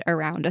connected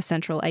around a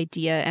central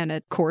idea and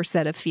a core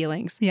set of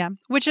feelings. Yeah,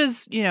 which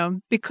is,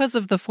 because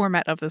of the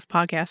format of this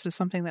podcast is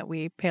something that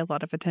we pay a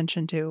lot of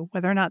attention to,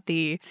 whether or not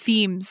the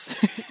themes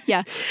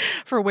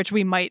for which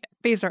we might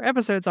base our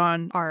episodes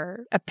on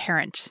are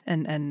apparent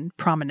and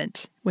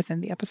prominent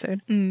within the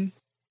episode. In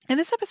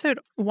this episode,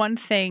 one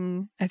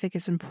thing I think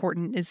is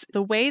important is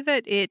the way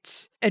that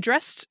it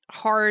addressed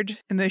hard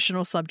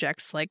emotional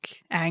subjects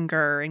like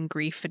anger and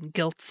grief and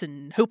guilt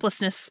and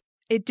hopelessness.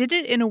 It did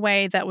it in a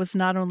way that was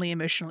not only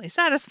emotionally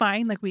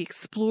satisfying, we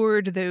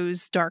explored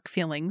those dark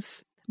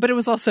feelings, but it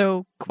was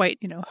also quite,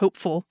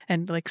 hopeful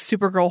and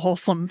Supergirl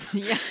wholesome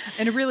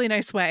in a really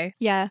nice way.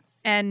 Yeah.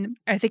 And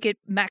I think it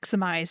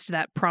maximized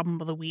that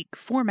problem of the week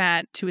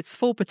format to its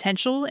full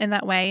potential in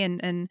that way.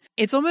 And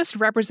it's almost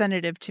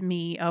representative to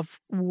me of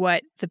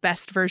what the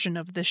best version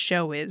of this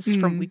show is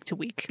from week to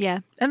week. Yeah.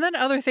 And then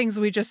other things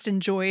we just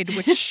enjoyed,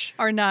 which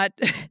are not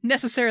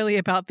necessarily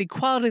about the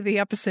quality of the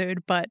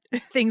episode, but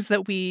things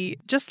that we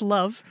just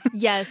love.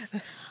 Yes.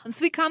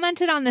 So we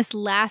commented on this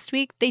last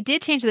week. They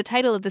did change the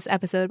title of this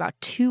episode about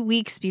 2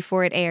 weeks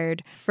before it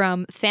aired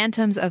from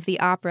Phantoms of the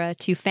Opera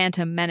to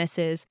Phantom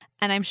Menaces.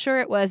 And I'm sure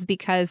it was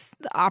because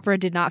the opera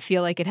did not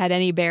feel like it had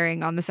any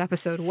bearing on this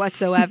episode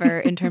whatsoever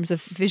in terms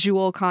of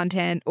visual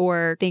content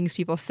or things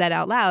people said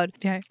out loud.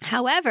 Yeah.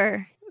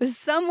 However,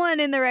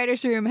 someone in the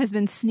writer's room has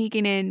been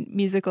sneaking in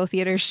musical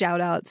theater shout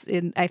outs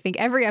in, I think,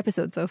 every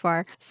episode so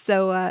far.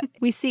 So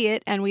we see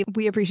it and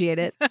we appreciate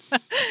it.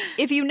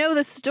 If you know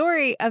the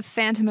story of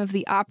Phantom of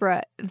the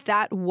Opera,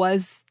 that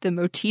was the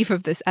motif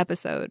of this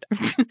episode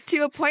to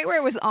a point where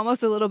it was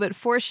almost a little bit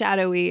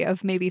foreshadowy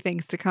of maybe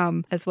things to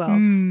come as well.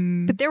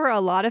 But there were a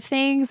lot of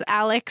things.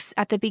 Alex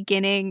at the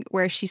beginning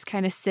where she's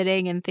kind of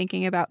sitting and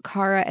thinking about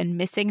Kara and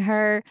missing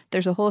her.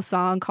 There's a whole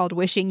song called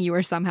Wishing You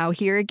Were Somehow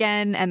Here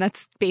Again. And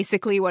that's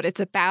basically what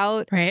it's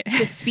about. Right.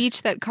 The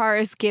speech that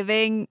Kara's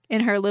giving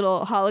in her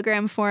little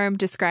hologram form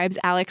describes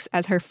Alex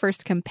as her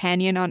first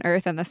companion on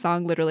Earth, and the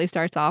song literally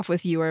starts off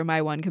with "You are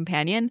my one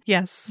companion."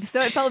 Yes.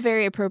 So it felt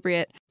very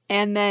appropriate.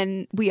 And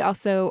then we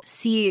also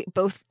see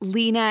both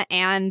Lena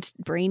and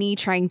Brainy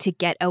trying to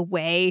get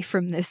away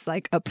from this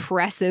like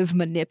oppressive,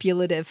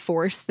 manipulative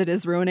force that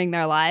is ruining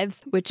their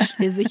lives, which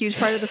is a huge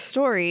part of the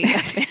story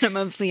of Phantom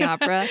of the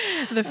Opera.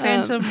 The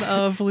Phantom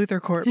of Luther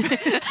Corp.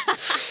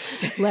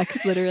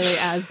 Lex literally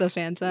as the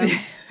Phantom.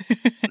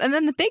 And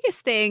then the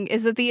biggest thing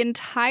is that the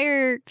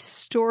entire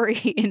story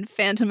in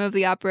Phantom of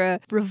the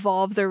Opera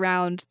revolves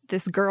around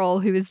this girl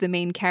who is the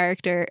main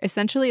character,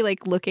 essentially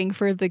like looking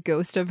for the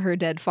ghost of her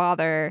dead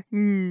father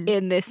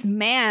in this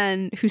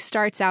man who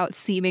starts out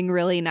seeming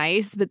really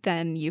nice, but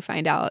then you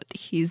find out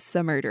he's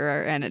a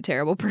murderer and a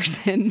terrible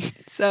person.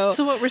 So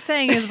what we're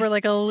saying is we're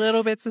like a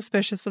little bit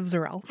suspicious of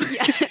Zor-El.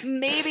 Yeah,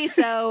 maybe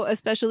so,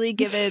 especially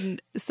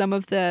given some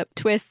of the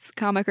twists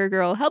Comic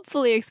Girl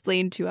helpfully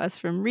explained to us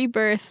from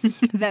Rebirth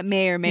that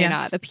may or may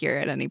not appear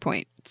at any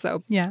point.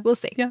 So yeah, we'll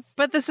see. Yeah,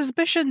 but the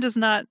suspicion does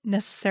not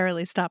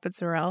necessarily stop at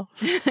Zor-El.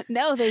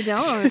 No, they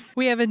don't.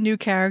 We have a new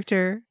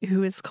character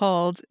who is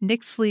called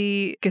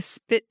Nixley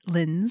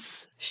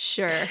Gespitlins.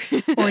 Sure.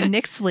 Or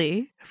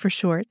Nixley for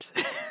short.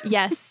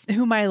 Yes.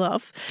 Whom I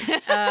love.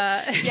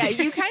 Yeah,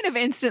 you kind of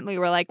instantly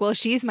were like, well,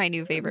 she's my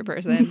new favorite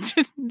person.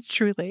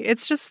 Truly.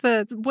 It's just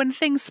when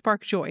things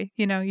spark joy,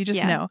 you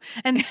just know.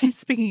 And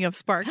speaking of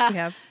sparks, we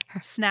have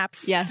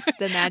snaps. Yes,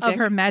 the magic. Of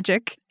her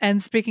magic.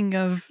 And speaking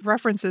of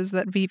references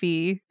that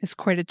Vivi is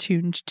quite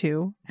attuned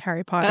to,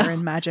 Harry Potter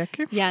and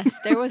magic. Yes,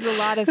 there was a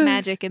lot of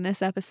magic in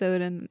this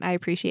episode and I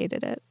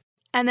appreciated it.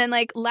 And then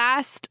like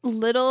last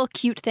little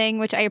cute thing,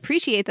 which I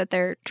appreciate that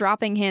they're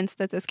dropping hints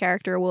that this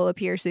character will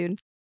appear soon.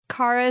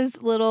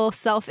 Kara's little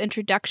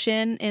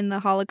self-introduction in the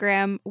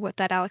hologram, what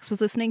that Alex was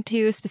listening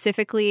to,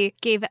 specifically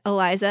gave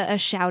Eliza a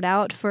shout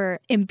out for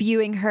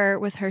imbuing her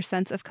with her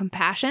sense of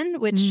compassion,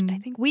 which I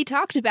think we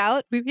talked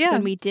about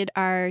when we did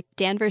our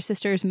Danvers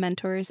Sisters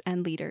Mentors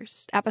and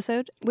Leaders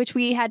episode, which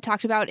we had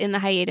talked about in the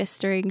hiatus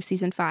during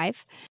season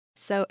 5.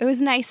 So it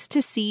was nice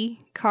to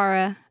see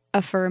Kara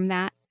affirm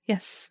that.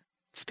 Yes.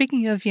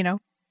 Speaking of,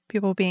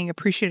 people being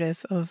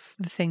appreciative of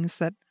the things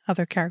that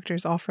other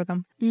characters offer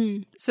them.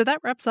 So that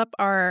wraps up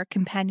our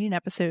companion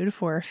episode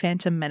for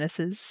Phantom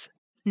Menaces.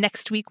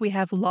 Next week, we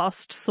have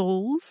Lost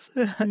Souls,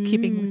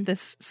 keeping with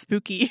this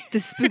spooky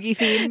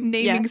theme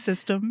naming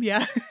system.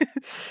 Yeah.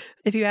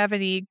 If you have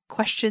any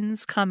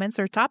questions, comments,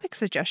 or topic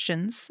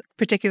suggestions,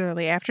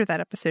 particularly after that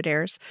episode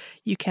airs,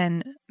 you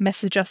can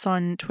message us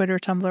on Twitter,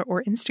 Tumblr,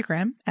 or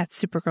Instagram at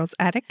Supergirls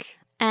Attic.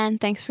 And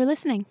thanks for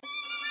listening.